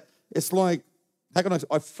is that it's like,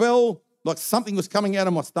 I fell like something was coming out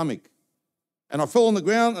of my stomach. And I fell on the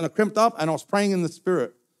ground and I cramped up and I was praying in the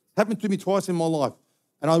Spirit. It happened to me twice in my life.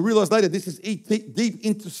 And I realized later this is deep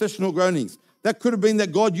intercessional groanings. That could have been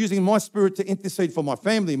that God using my spirit to intercede for my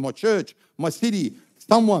family, my church, my city,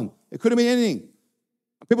 someone. It could have been anything.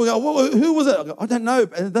 People go, well, who was it? I go, I don't know.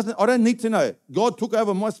 I don't need to know. God took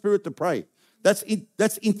over my spirit to pray. That's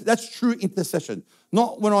true intercession.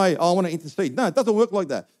 Not when I want to intercede. No, it doesn't work like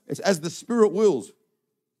that. It's as the Spirit wills.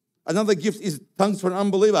 Another gift is tongues for an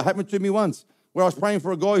unbeliever. It happened to me once where I was praying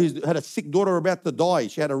for a guy who had a sick daughter about to die.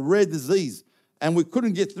 She had a rare disease, and we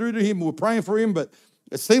couldn't get through to him. We were praying for him, but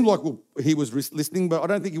it seemed like he was listening, but I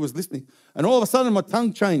don't think he was listening. And all of a sudden, my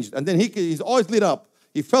tongue changed, and then his eyes lit up.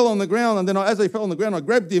 He fell on the ground, and then as he fell on the ground, I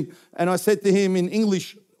grabbed him, and I said to him in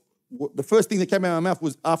English, the first thing that came out of my mouth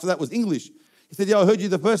was English. He said, yeah, I heard you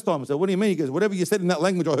the first time. I said, what do you mean? He goes, whatever you said in that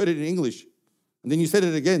language, I heard it in English. And then you said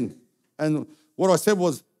it again. And what I said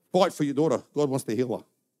was, fight for your daughter. God wants to heal her.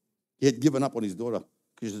 He had given up on his daughter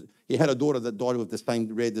because he had a daughter that died with the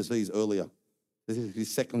same rare disease earlier. This is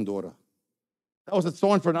his second daughter. That was a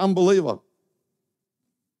sign for an unbeliever.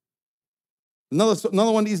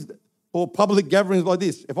 Another one is for public gatherings like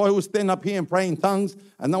this. If I was stand up here and pray in tongues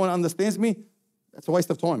and no one understands me, that's a waste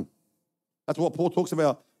of time. That's what Paul talks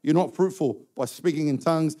about. You're not fruitful by speaking in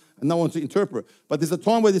tongues and no one to interpret. But there's a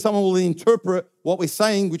time where someone will interpret what we're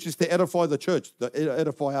saying, which is to edify the church, to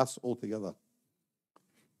edify us all together.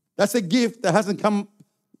 That's a gift that hasn't come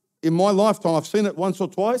in my lifetime. I've seen it once or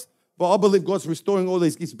twice, but I believe God's restoring all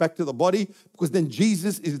these gifts back to the body because then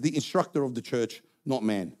Jesus is the instructor of the church, not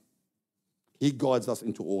man. He guides us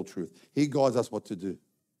into all truth. He guides us what to do.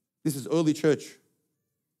 This is early church.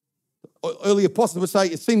 Early apostles would say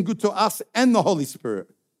it seemed good to us and the Holy Spirit.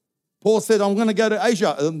 Paul said, I'm going to go to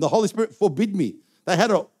Asia. And the Holy Spirit forbid me. They had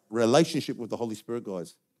a relationship with the Holy Spirit,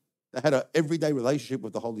 guys. They had an everyday relationship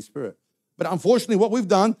with the Holy Spirit. But unfortunately, what we've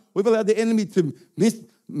done, we've allowed the enemy to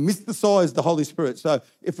mysticize the Holy Spirit. So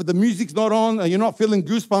if the music's not on and you're not feeling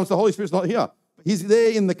goosebumps, the Holy Spirit's not here. He's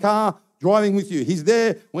there in the car driving with you. He's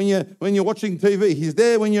there when you're watching TV. He's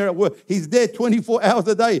there when you're at work. He's there 24 hours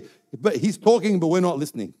a day. But he's talking, but we're not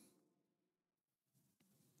listening.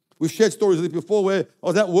 We've shared stories of this before where I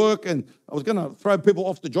was at work and I was going to throw people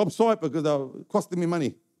off the job site because they were costing me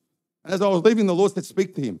money. And as I was leaving, the Lord said,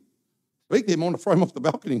 speak to him. Speak to him. I want to throw him off the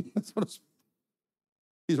balcony.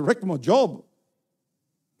 He's wrecked my job.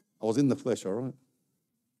 I was in the flesh, all right?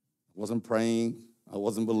 I wasn't praying. I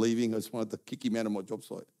wasn't believing. I just wanted to kick him out of my job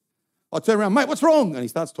site. I turn around, mate, what's wrong? And he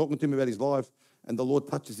starts talking to me about his life. And the Lord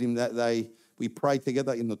touches him that day. We prayed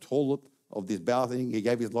together in the toilet of this balcony. He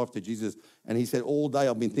gave his life to Jesus. And he said, all day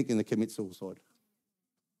I've been thinking to commit suicide.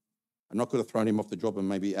 I'm not going to throw him off the job and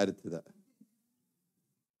maybe added to that.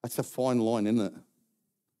 That's a fine line, isn't it?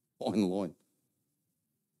 Fine line.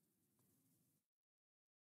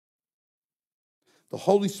 The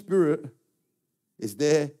Holy Spirit is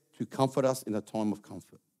there to comfort us in a time of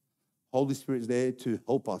comfort. Holy Spirit is there to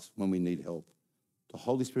help us when we need help. The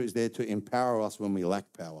Holy Spirit is there to empower us when we lack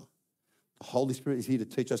power. The Holy Spirit is here to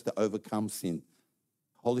teach us to overcome sin.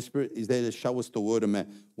 Holy Spirit is there to show us the word of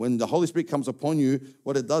man. When the Holy Spirit comes upon you,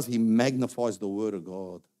 what it does, he magnifies the word of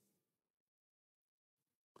God.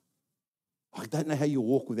 I don't know how you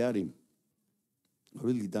walk without him. I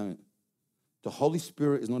really don't. The Holy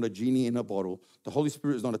Spirit is not a genie in a bottle. The Holy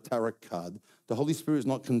Spirit is not a tarot card. The Holy Spirit is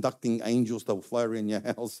not conducting angels that will fly around your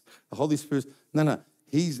house. The Holy Spirit, no.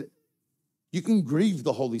 You can grieve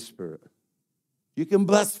the Holy Spirit. You can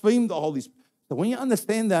blaspheme the Holy Spirit. So when you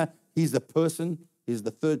understand that, he's the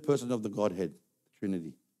third person of the Godhead,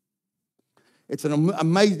 Trinity. It's an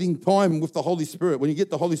amazing time with the Holy Spirit. When you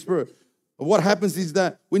get the Holy Spirit, what happens is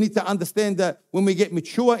that we need to understand that when we get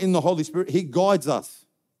mature in the Holy Spirit, he guides us.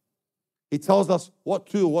 He tells us what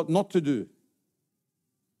to, what not to do.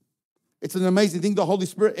 It's an amazing thing. The Holy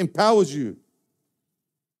Spirit empowers you.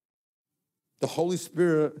 The Holy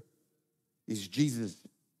Spirit is Jesus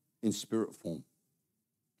in spirit form.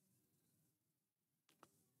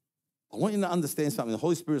 I want you to understand something. The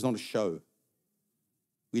Holy Spirit is not a show.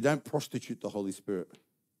 We don't prostitute the Holy Spirit.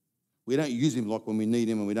 We don't use him like when we need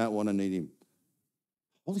him and we don't want to need him.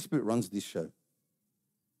 The Holy Spirit runs this show.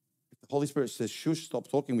 If the Holy Spirit says, shush, stop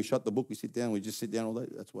talking, we shut the book, we sit down, we just sit down all day,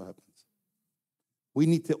 that's what happens. We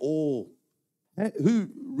need to all, who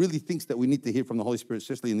really thinks that we need to hear from the Holy Spirit,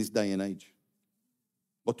 especially in this day and age?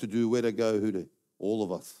 What to do, where to go, who to, all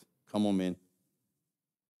of us. Come on, man.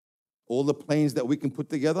 All the plans that we can put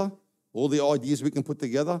together, all the ideas we can put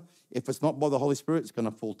together, if it's not by the Holy Spirit, it's going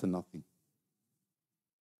to fall to nothing.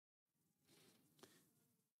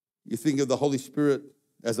 You think of the Holy Spirit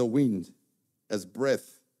as a wind, as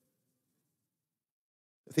breath.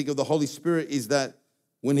 Think of the Holy Spirit is that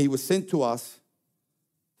when he was sent to us,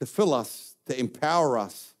 to fill us, to empower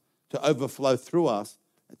us, to overflow through us,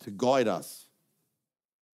 and to guide us.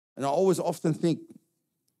 And I always often think,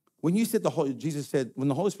 when you said Jesus said, when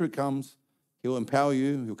the Holy Spirit comes, he'll empower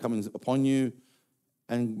you, he'll come upon you,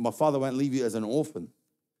 and my Father won't leave you as an orphan.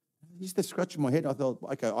 I used to scratch my head. I thought,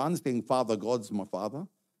 okay, I understand Father God's my Father.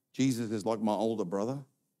 Jesus is like my older brother.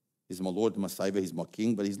 He's my Lord, my Savior. He's my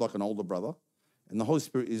King, but he's like an older brother. And the Holy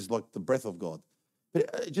Spirit is like the breath of God.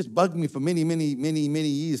 But it just bugged me for many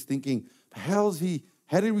years thinking, how did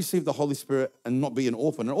he receive the Holy Spirit and not be an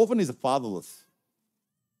orphan? An orphan is a fatherless.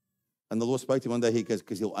 And the Lord spoke to him one day, he goes,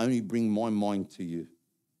 because he'll only bring my mind to you.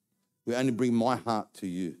 He'll only bring my heart to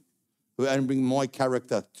you. He'll only bring my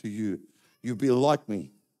character to you. You'll be like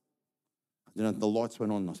me. And then the lights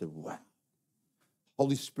went on and I said, wow.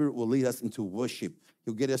 Holy Spirit will lead us into worship.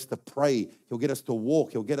 He'll get us to pray. He'll get us to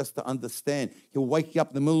walk. He'll get us to understand. He'll wake you up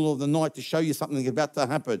in the middle of the night to show you something about to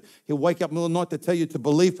happen. He'll wake you up in the middle of the night to tell you to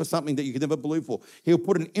believe for something that you could never believe for. He'll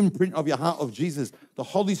put an imprint of your heart of Jesus. The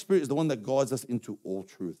Holy Spirit is the one that guides us into all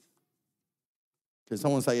truth. Can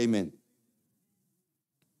someone say amen?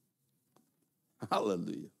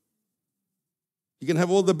 Hallelujah. You can have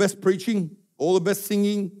all the best preaching, all the best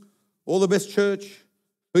singing, all the best church,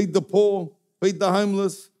 feed the poor, feed the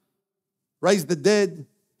homeless, raise the dead,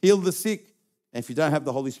 heal the sick. And if you don't have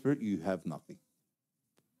the Holy Spirit, you have nothing.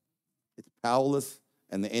 It's powerless,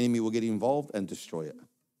 and the enemy will get involved and destroy it.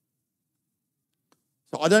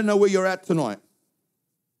 So I don't know where you're at tonight,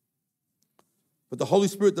 but the Holy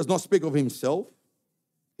Spirit does not speak of himself.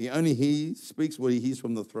 He speaks what he hears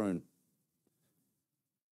from the throne.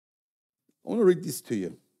 I want to read this to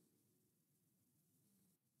you.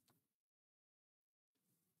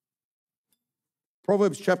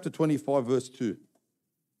 Proverbs chapter 25, verse 2.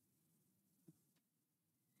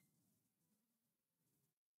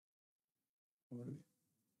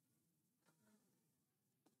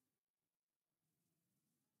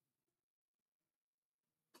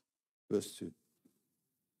 Verse 2.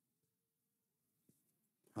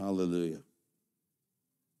 Hallelujah.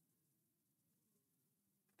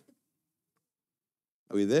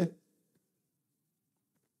 Are we there?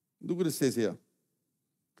 Look what it says here.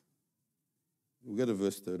 We'll go to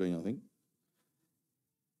verse 13, I think.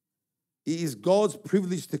 It is God's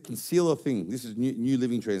privilege to conceal a thing. This is New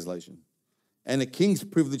Living Translation. And a king's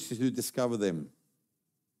privilege to discover them.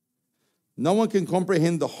 No one can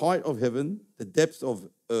comprehend the height of heaven, the depths of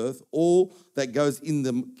earth, all that goes in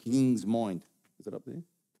the king's mind. Is it up there?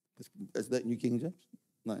 Is that New King James?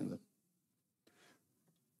 No.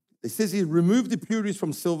 It says here, remove the impurities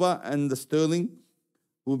from silver, and the sterling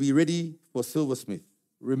will be ready for silversmith.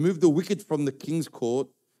 Remove the wicked from the king's court,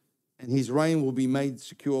 and his reign will be made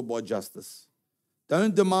secure by justice.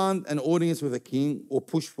 Don't demand an audience with a king or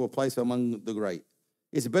push for a place among the great.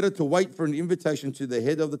 It's better to wait for an invitation to the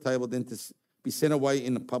head of the table than to be sent away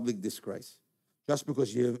in a public disgrace. Just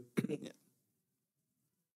because you have...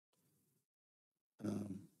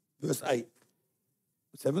 verse 8.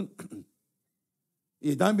 7.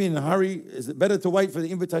 You don't be in a hurry. Is it better to wait for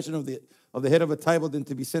the invitation of the head of a table than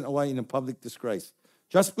to be sent away in a public disgrace?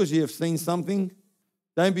 Just because you have seen something,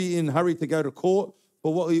 don't be in a hurry to go to court.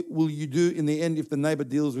 But what will you do in the end if the neighbor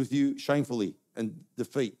deals with you shamefully and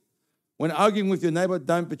defeat? When arguing with your neighbor,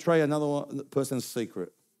 don't betray another person's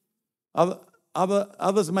secret.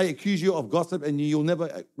 Others may accuse you of gossip, and you'll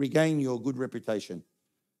never regain your good reputation.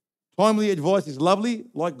 Timely advice is lovely,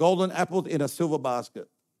 like golden apples in a silver basket.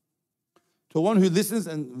 To one who listens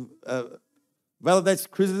and validates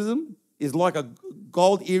criticism is like a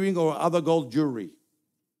gold earring or other gold jewelry.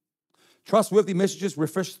 Trustworthy messages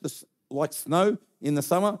refresh like snow in the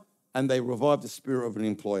summer, and they revive the spirit of an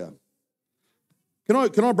employer.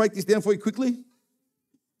 Can I break this down for you quickly?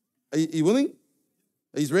 Are you willing?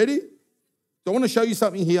 Are you ready? So I want to show you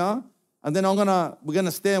something here, and then we're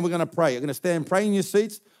gonna stand, we're gonna pray. You're gonna stand, pray in your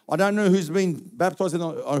seats. I don't know who's been baptized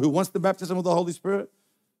or who wants the baptism of the Holy Spirit,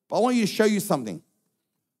 but I want you to show you something.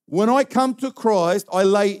 When I come to Christ, I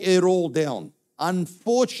lay it all down.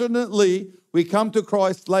 Unfortunately, we come to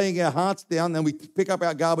Christ laying our hearts down, and we pick up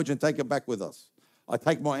our garbage and take it back with us. I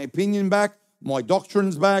take my opinion back, my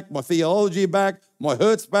doctrines back, my theology back, my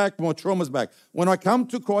hurts back, my traumas back. When I come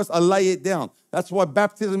to Christ, I lay it down. That's why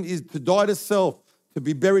baptism is to die to self, to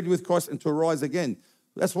be buried with Christ, and to rise again.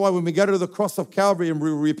 That's why when we go to the cross of Calvary and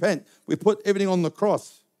we repent, we put everything on the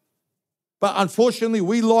cross. But unfortunately,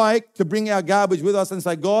 we like to bring our garbage with us and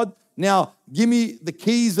say, God, now give me the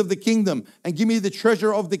keys of the kingdom and give me the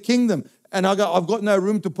treasure of the kingdom. And I've got no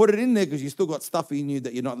room to put it in there because you still got stuff in you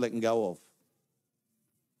that you're not letting go of.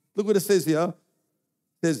 Look what it says here.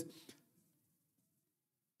 It says,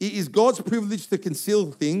 it is God's privilege to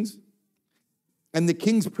conceal things and the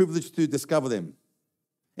king's privilege to discover them.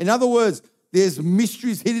 In other words, there's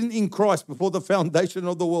mysteries hidden in Christ before the foundation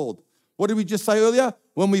of the world. What did we just say earlier?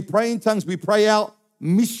 When we pray in tongues, we pray out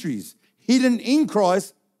mysteries hidden in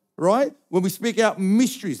Christ, right? When we speak out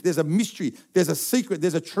mysteries, there's a mystery, there's a secret,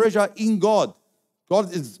 there's a treasure in God.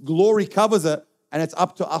 God's glory covers it, and it's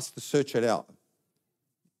up to us to search it out.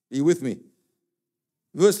 Are you with me?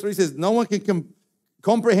 Verse 3 says, no one can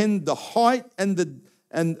comprehend the height and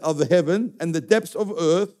of the heaven and the depths of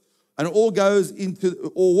earth, and all what goes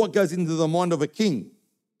into the mind of a king.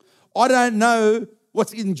 I don't know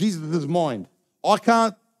what's in Jesus' mind. How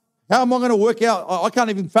am I going to work out? I can't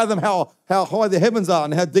even fathom how high the heavens are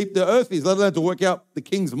and how deep the earth is, let alone to work out the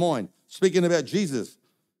king's mind, speaking about Jesus.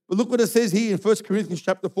 But look what it says here in 1 Corinthians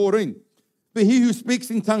chapter 14. But he who speaks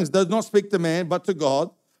in tongues does not speak to man, but to God,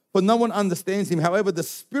 for no one understands him. However, the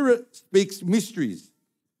Spirit speaks mysteries.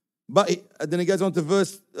 But then he goes on to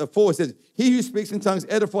verse 4. It says, he who speaks in tongues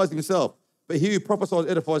edifies himself, but he who prophesies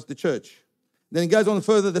edifies the church. Then he goes on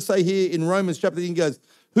further to say here in Romans chapter 8, he goes,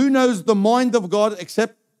 who knows the mind of God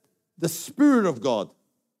except the Spirit of God?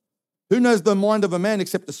 Who knows the mind of a man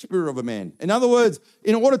except the spirit of a man? In other words,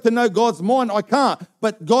 in order to know God's mind, I can't.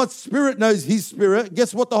 But God's Spirit knows his Spirit.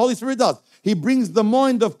 Guess what the Holy Spirit does? He brings the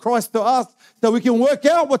mind of Christ to us so we can work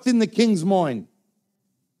out what's in the king's mind.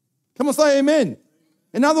 Come on, say amen.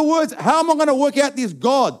 In other words, how am I going to work out this?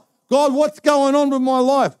 God, what's going on with my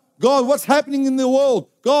life? God, what's happening in the world?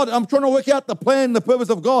 God, I'm trying to work out the plan, the purpose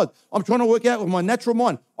of God. I'm trying to work out with my natural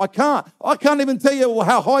mind. I can't even tell you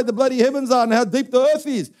how high the bloody heavens are and how deep the earth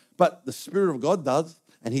is. But the Spirit of God does,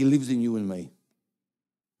 and he lives in you and me.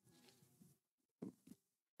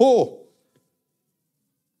 4,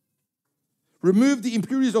 remove the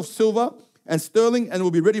impurities of silver and sterling, and it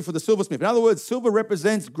will be ready for the silversmith. In other words, silver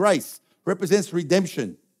represents grace, represents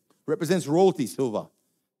redemption, represents royalty, silver.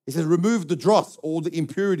 He says, remove the dross, all the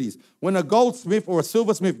impurities. When a goldsmith or a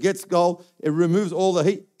silversmith gets gold, it removes all the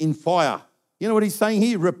heat in fire. You know what he's saying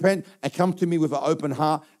here? Repent and come to me with an open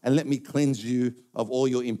heart and let me cleanse you of all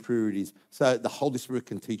your impurities so the Holy Spirit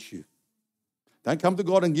can teach you. Don't come to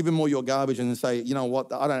God and give him all your garbage and say, you know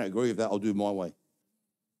what, I don't agree with that, I'll do it my way.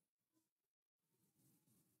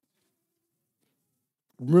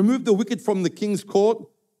 Remove the wicked from the king's court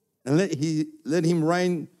and let his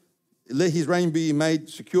reign be made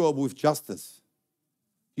secure with justice.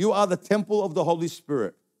 You are the temple of the Holy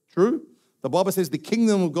Spirit. True? The Bible says the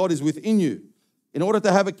kingdom of God is within you. In order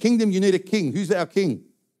to have a kingdom, you need a king. Who's our king?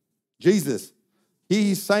 Jesus.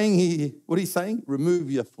 He's saying, what he's saying?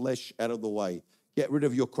 Remove your flesh out of the way. Get rid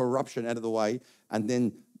of your corruption out of the way. And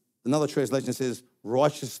then another translation says,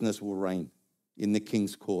 righteousness will reign in the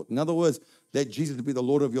king's court. In other words, let Jesus be the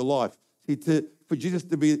Lord of your life. See, for Jesus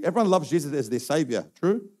to be, everyone loves Jesus as their savior.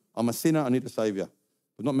 True? I'm a sinner, I need a savior.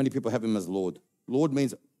 But not many people have him as Lord. Lord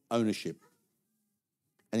means ownership.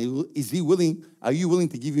 And are you willing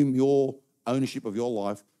to give him your ownership of your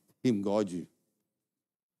life, him guide you?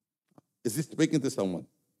 Is this speaking to someone?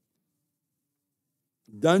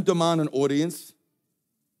 Don't demand an audience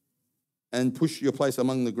and push your place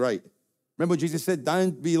among the great. Remember Jesus said,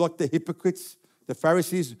 don't be like the hypocrites, the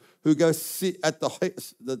Pharisees who go sit at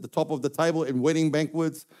the top of the table in wedding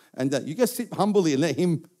banquets, and you go sit humbly and let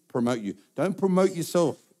him promote you. Don't promote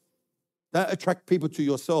yourself. Don't attract people to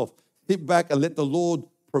yourself. Sit back and let the Lord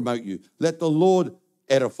promote you. Let the Lord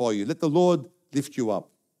edify you. Let the Lord lift you up.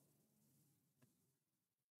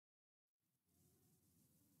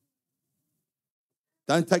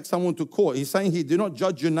 Don't take someone to court. He's saying here, do not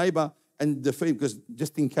judge your neighbor and defeat him, because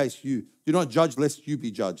just in case do not judge lest you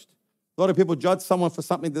be judged. A lot of people judge someone for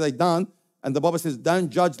something that they've done, and the Bible says, don't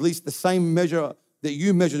judge lest the same measure that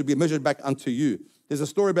you measure to be measured back unto you. There's a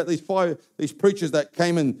story about these preachers that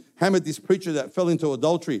came and hammered this preacher that fell into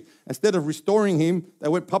adultery. Instead of restoring him, they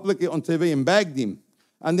went publicly on TV and bagged him.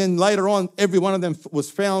 And then later on, every one of them was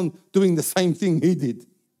found doing the same thing he did,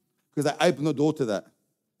 because they opened the door to that.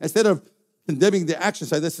 Instead of condemning their action,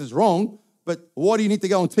 say this is wrong, but why do you need to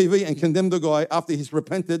go on TV and condemn the guy after he's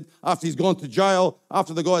repented, after he's gone to jail,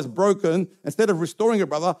 after the guy's broken? Instead of restoring a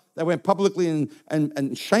brother, they went publicly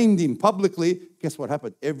and shamed him publicly. Guess what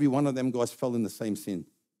happened? Every one of them guys fell in the same sin,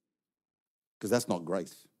 because that's not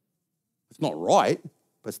grace. It's not right,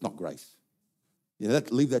 but it's not grace.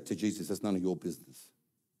 Leave that to Jesus. That's none of your business.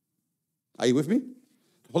 Are you with me?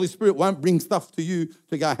 The Holy Spirit won't bring stuff to you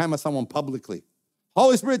to go hammer someone publicly.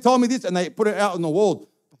 Holy Spirit told me this, and they put it out in the world.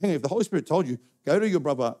 Hang on, if the Holy Spirit told you, go to your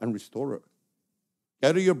brother and restore it.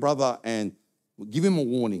 Go to your brother and give him a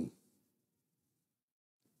warning.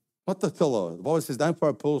 Not to tell her. The Bible says, don't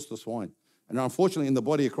throw pearls to swine. And unfortunately, in the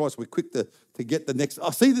body of Christ, we're quick to get the next.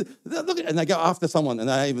 Look, and they go after someone, and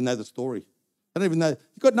they don't even know the story. They don't even know.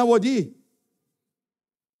 You've got no idea.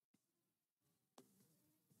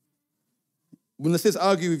 When it says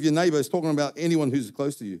argue with your neighbor, it's talking about anyone who's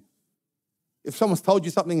close to you. If someone's told you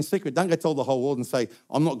something in secret, don't go tell the whole world and say,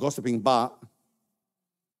 I'm not gossiping, but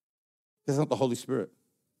that's not the Holy Spirit.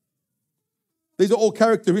 These are all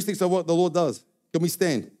characteristics of what the Lord does. Can we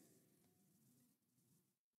stand?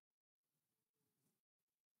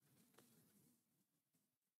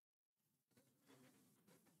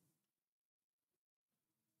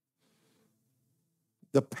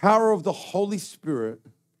 The power of the Holy Spirit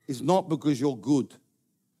is not because you're good.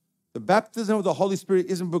 The baptism of the Holy Spirit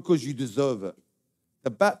isn't because you deserve it.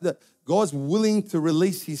 God's willing to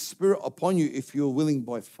release His Spirit upon you if you're willing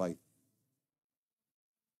by faith.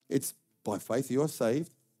 It's by faith you are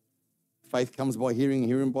saved. Faith comes by hearing,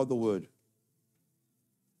 hearing by the word.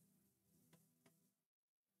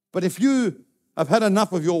 But if you have had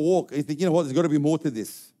enough of your walk and you think, you know what, there's got to be more to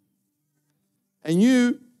this, and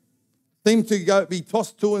you seem to be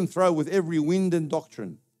tossed to and fro with every wind and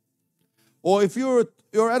doctrine, or if you're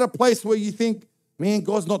at a place where you think, man,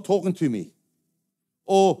 God's not talking to me,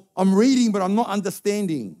 or I'm reading but I'm not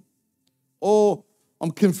understanding, or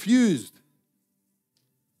I'm confused,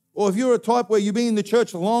 or if you're a type where you've been in the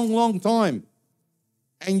church a long, long time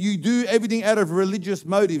and you do everything out of religious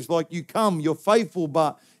motives, like you come, you're faithful,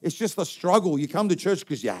 but it's just a struggle. You come to church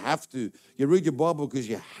because you have to. You read your Bible because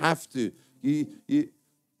you have to.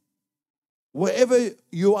 Wherever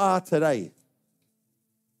you are today,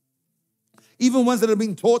 even ones that have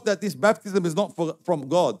been taught that this baptism is not from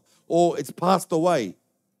God or it's passed away,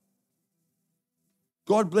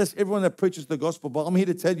 God bless everyone that preaches the gospel, but I'm here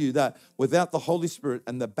to tell you that without the Holy Spirit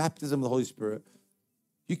and the baptism of the Holy Spirit,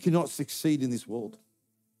 you cannot succeed in this world.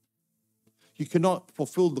 You cannot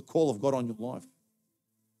fulfill the call of God on your life.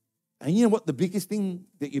 And you know what the biggest thing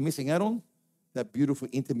that you're missing out on? That beautiful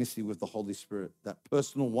intimacy with the Holy Spirit, that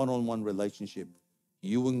personal one-on-one relationship,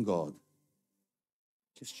 you and God.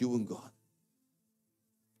 Just you and God.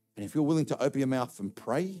 And if you're willing to open your mouth and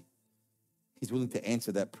pray, He's willing to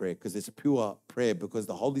answer that prayer because it's a pure prayer because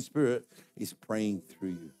the Holy Spirit is praying through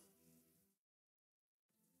you.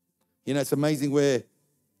 You know, it's amazing where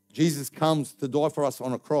Jesus comes to die for us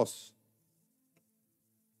on a cross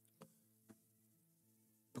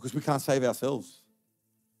because we can't save ourselves.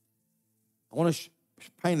 I want to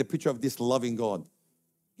paint a picture of this loving God.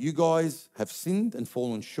 You guys have sinned and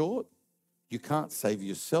fallen short. You can't save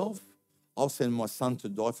yourself. I'll send my son to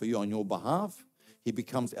die for you on your behalf. He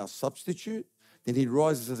becomes our substitute. Then He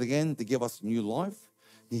rises again to give us new life.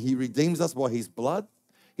 He redeems us by His blood.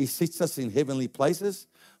 He sits us in heavenly places.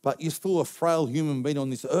 But you're still a frail human being on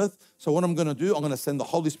this earth. So what I'm going to do, I'm going to send the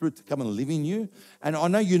Holy Spirit to come and live in you. And I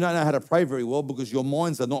know you don't know how to pray very well because your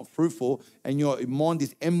minds are not fruitful and your mind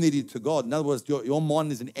is enmity to God. In other words, your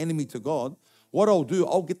mind is an enemy to God. What I'll do,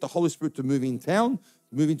 I'll get the Holy Spirit to move in town,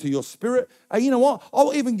 move into your spirit. And you know what?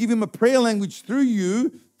 I'll even give Him a prayer language through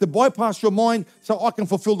you to bypass your mind so I can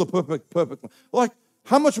fulfill the perfect. Like,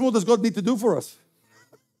 how much more does God need to do for us?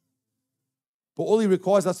 But all He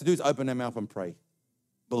requires us to do is open our mouth and pray,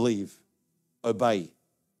 believe, obey.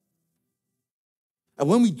 And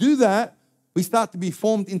when we do that, we start to be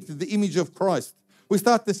formed into the image of Christ. We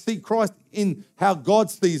start to see Christ in how God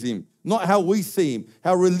sees Him, not how we see Him,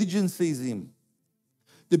 how religion sees Him.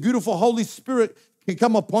 The beautiful Holy Spirit can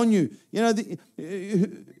come upon you. You know,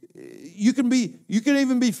 you can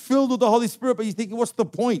even be filled with the Holy Spirit, but you're thinking, what's the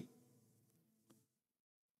point?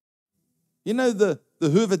 You know the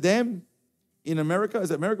Hoover Dam in America? Is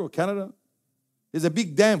it America or Canada? There's a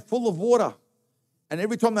big dam full of water. And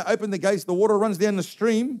every time they open the gates, the water runs down the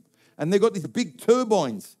stream, and they've got these big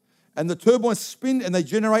turbines. And the turbines spin, and they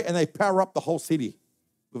generate, and they power up the whole city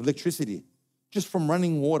with electricity just from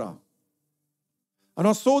running water. And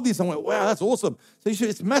I saw this, and I went, wow, that's awesome. So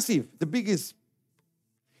it's massive, the biggest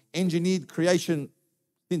engineered creation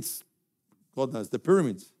since, God knows, the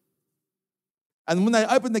pyramids. And when they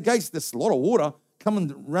open the gates, there's a lot of water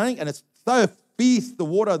coming running, and it's so fierce, the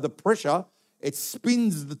water, the pressure, it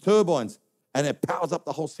spins the turbines, and it powers up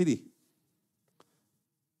the whole city.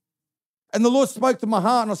 And the Lord spoke to my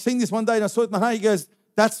heart, and I seen this one day, and I saw it in my heart. He goes,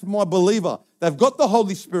 that's my believer. They've got the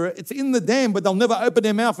Holy Spirit. It's in the dam, but they'll never open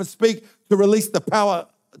their mouth and speak to release the power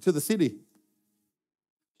to the city.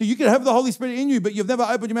 So you can have the Holy Spirit in you, but you've never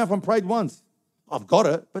opened your mouth and prayed once. I've got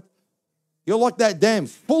it, but you're like that dam,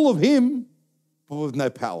 full of Him, but with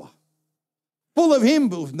no power. Full of Him,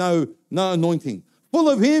 but with no anointing. Full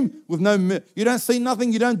of Him, with you don't see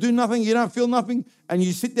nothing, you don't do nothing, you don't feel nothing, and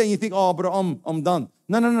you sit there and you think, oh, but I'm done.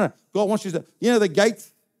 No. God wants you to, the gate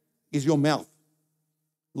is your mouth.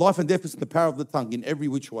 Life and death is the power of the tongue in every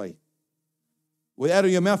which way. Without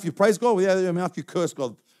your mouth you praise God, without your mouth you curse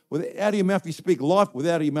God. Without your mouth you speak life,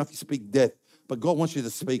 without your mouth you speak death. But God wants you to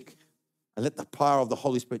speak and let the power of the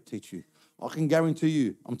Holy Spirit teach you. I can guarantee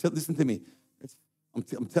you, listen to me.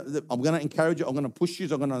 I'm going to encourage you. I'm going to push you.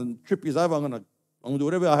 I'm going to trip you over. I'm going to do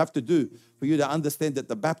whatever I have to do for you to understand that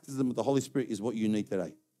the baptism of the Holy Spirit is what you need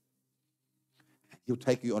today. He'll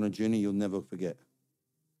take you on a journey you'll never forget.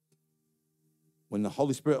 When the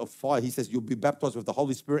Holy Spirit of fire, he says you'll be baptized with the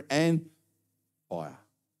Holy Spirit and fire.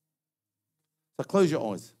 So close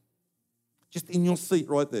your eyes. Just in your seat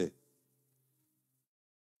right there.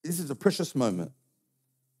 This is a precious moment.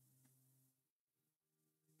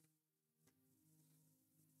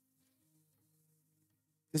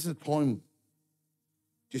 This is a time,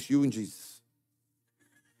 just you and Jesus.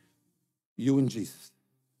 You and Jesus.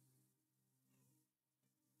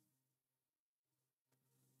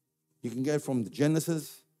 You can go from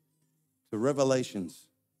Genesis to Revelations,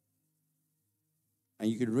 and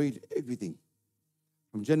you can read everything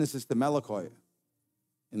from Genesis to Malachi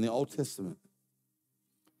in the Old Testament.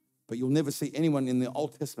 But you'll never see anyone in the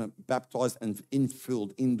Old Testament baptized and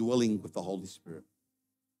infilled, indwelling with the Holy Spirit.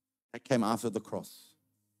 That came after the cross.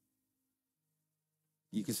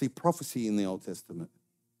 You can see prophecy in the Old Testament.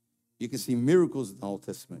 You can see miracles in the Old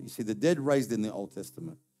Testament. You see the dead raised in the Old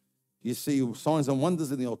Testament. You see signs and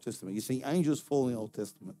wonders in the Old Testament. You see angels fall in the Old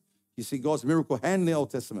Testament. You see God's miracle hand in the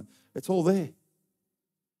Old Testament. It's all there.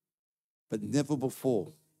 But never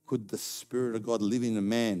before could the Spirit of God live in a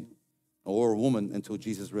man or a woman until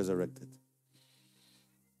Jesus resurrected.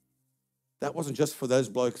 That wasn't just for those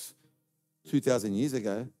blokes 2,000 years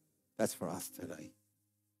ago. That's for us today.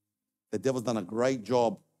 The devil's done a great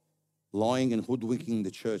job lying and hoodwinking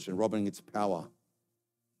the church and robbing its power.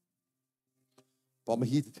 But I'm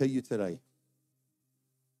here to tell you today,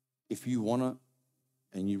 if you want it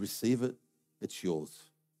and you receive it, it's yours.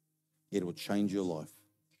 It will change your life.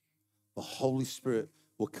 The Holy Spirit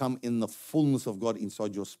will come in the fullness of God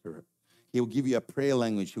inside your spirit. He'll give you a prayer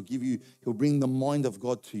language. He'll bring the mind of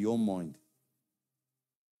God to your mind.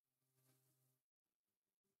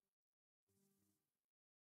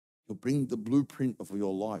 He'll bring the blueprint of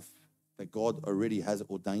your life that God already has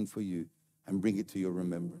ordained for you and bring it to your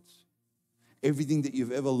remembrance. Everything that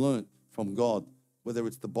you've ever learned from God, whether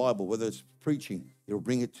it's the Bible, whether it's preaching, He'll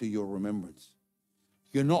bring it to your remembrance.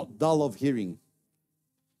 You're not dull of hearing.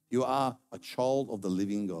 You are a child of the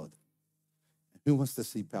living God. Who wants to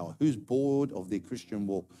see power? Who's bored of their Christian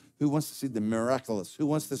walk? Who wants to see the miraculous? Who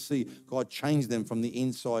wants to see God change them from the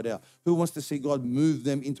inside out? Who wants to see God move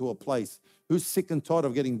them into a place? Who's sick and tired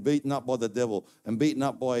of getting beaten up by the devil and beaten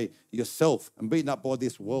up by yourself and beaten up by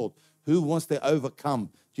this world? Who wants to overcome?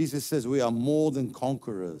 Jesus says we are more than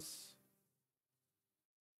conquerors.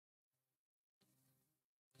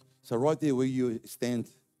 So right there where you stand,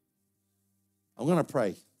 I'm going to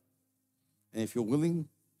pray. And if you're willing,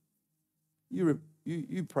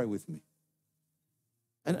 you pray with me.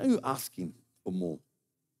 And you ask Him for more.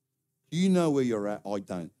 You know where you're at. I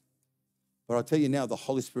don't. But I'll tell you now, the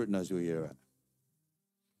Holy Spirit knows where you're at.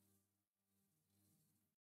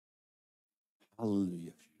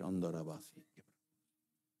 Hallelujah. I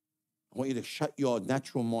want you to shut your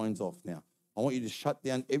natural minds off now. I want you to shut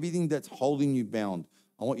down everything that's holding you bound.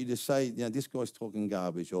 I want you to say, this guy's talking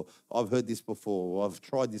garbage, or I've heard this before, or I've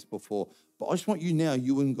tried this before. But I just want you now,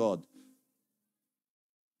 you and God,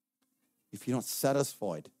 if you're not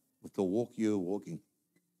satisfied with the walk you're walking,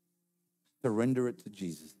 surrender it to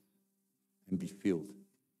Jesus and be filled.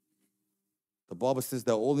 The Bible says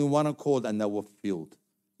they're all in one accord and they were filled.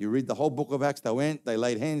 You read the whole book of Acts, they went, they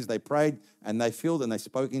laid hands, they prayed, and they filled and they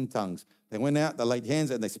spoke in tongues. They went out, they laid hands,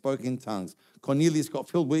 and they spoke in tongues. Cornelius got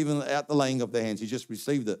filled even without the laying of their hands. He just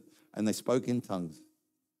received it, and they spoke in tongues.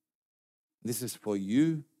 This is for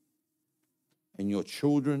you and your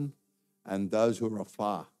children and those who are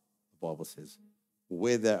afar, the Bible says.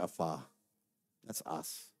 Where they're afar, that's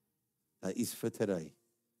us. That is for today,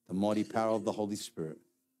 the mighty power of the Holy Spirit.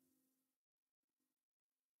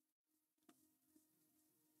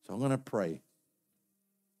 So I'm going to pray.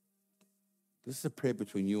 This is a prayer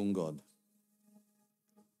between you and God.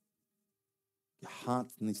 Your heart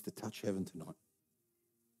needs to touch heaven tonight.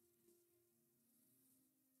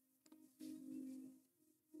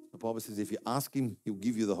 The Bible says if you ask Him, He'll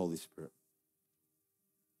give you the Holy Spirit.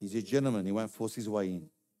 He's a gentleman. He won't force His way in.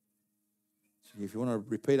 So if you want to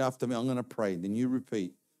repeat after me, I'm going to pray. Then you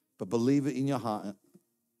repeat. But believe it in your heart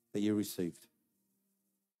that you received.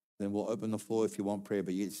 Then we'll open the floor if you want prayer.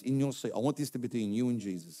 But it's in your seat. I want this to be between you and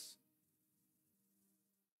Jesus.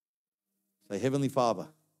 Say, Heavenly Father,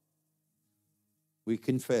 we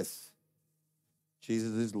confess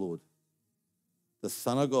Jesus is Lord. The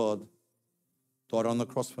Son of God died on the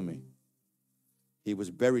cross for me. He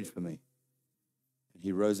was buried for me. And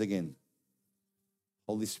He rose again.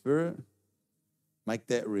 Holy Spirit, Make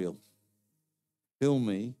that real. Fill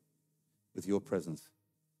me with your presence.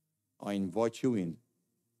 I invite you in.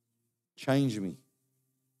 Change me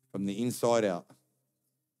from the inside out.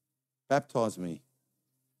 Baptize me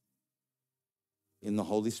in the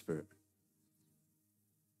Holy Spirit.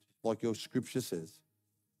 Like your scripture says,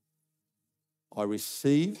 I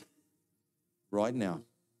receive right now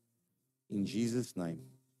in Jesus' name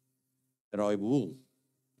that I will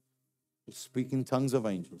speak in tongues of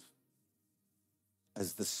angels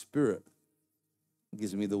as the Spirit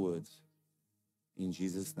gives me the words. In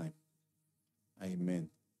Jesus' name, amen.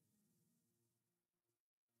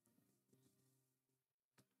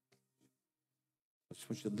 I just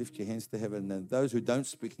want you to lift your hands to heaven. And those who don't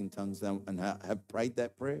speak in tongues and have prayed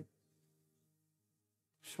that prayer,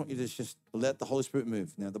 I just want you to just let the Holy Spirit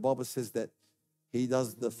move. Now, the Bible says that He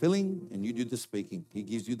does the filling and you do the speaking. He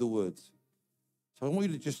gives you the words. So I want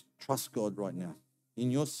you to just trust God right now.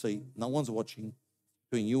 In your seat, no one's watching,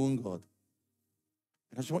 between you and God.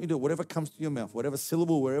 And I just want you to, whatever comes to your mouth, whatever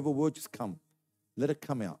syllable, wherever word just come, let it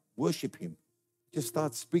come out. Worship Him. Just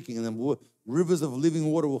start speaking, and then rivers of living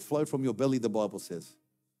water will flow from your belly, the Bible says.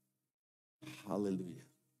 Hallelujah.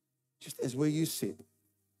 Just as where you sit,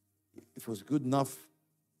 if it was good enough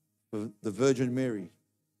for the Virgin Mary,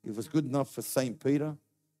 if it was good enough for St. Peter,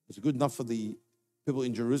 it's good enough for the people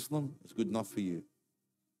in Jerusalem, it's good enough for you.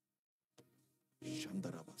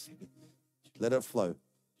 Let it flow.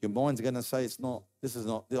 Your mind's going to say it's not, this is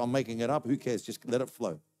not, I'm making it up. Who cares? Just let it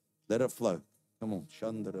flow. Let it flow. Come on.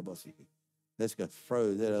 Let's go.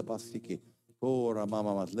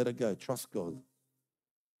 Let it go. Trust God.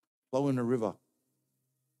 Flow in the river.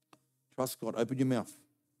 Trust God. Open your mouth.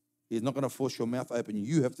 He's not going to force your mouth open.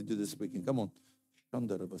 You have to do the speaking. Come on. Come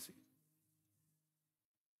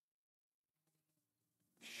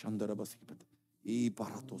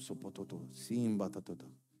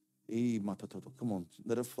on,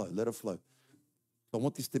 let it flow, let it flow. I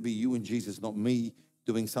want this to be you and Jesus, not me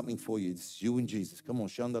doing something for you. It's you and Jesus. Come on,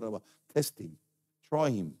 Shandaraba. Test Him. Try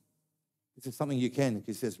Him. This is something you can.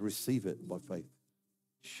 He says, receive it by faith.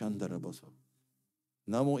 Shandaraba.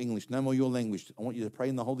 No more English, no more your language. I want you to pray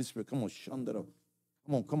in the Holy Spirit. Come on, Shandaraba.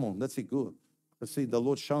 Come on. That's it, good. Let's see, the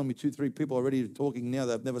Lord's showing me 2, 3 people already talking now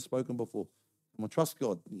that have never spoken before. Come on, trust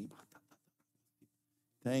God.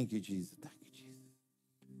 Thank you, Jesus. Thank you,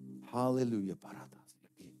 Jesus. Hallelujah.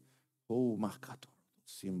 Oh, makato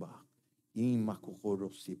simba. Imakokoro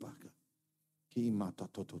sibaka.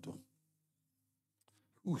 Kimatototo.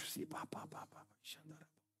 Usi papa papa shandara.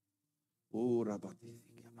 Oh, rabati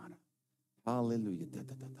kamara. Hallelujah.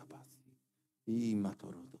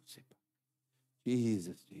 Imatoro sipa.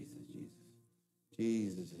 Jesus.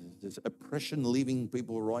 There's oppression leaving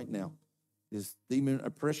people right now. This demon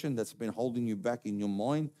oppression that's been holding you back in your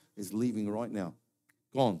mind is leaving right now.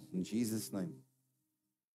 Gone in Jesus' name.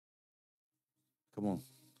 Come on,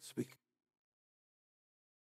 speak.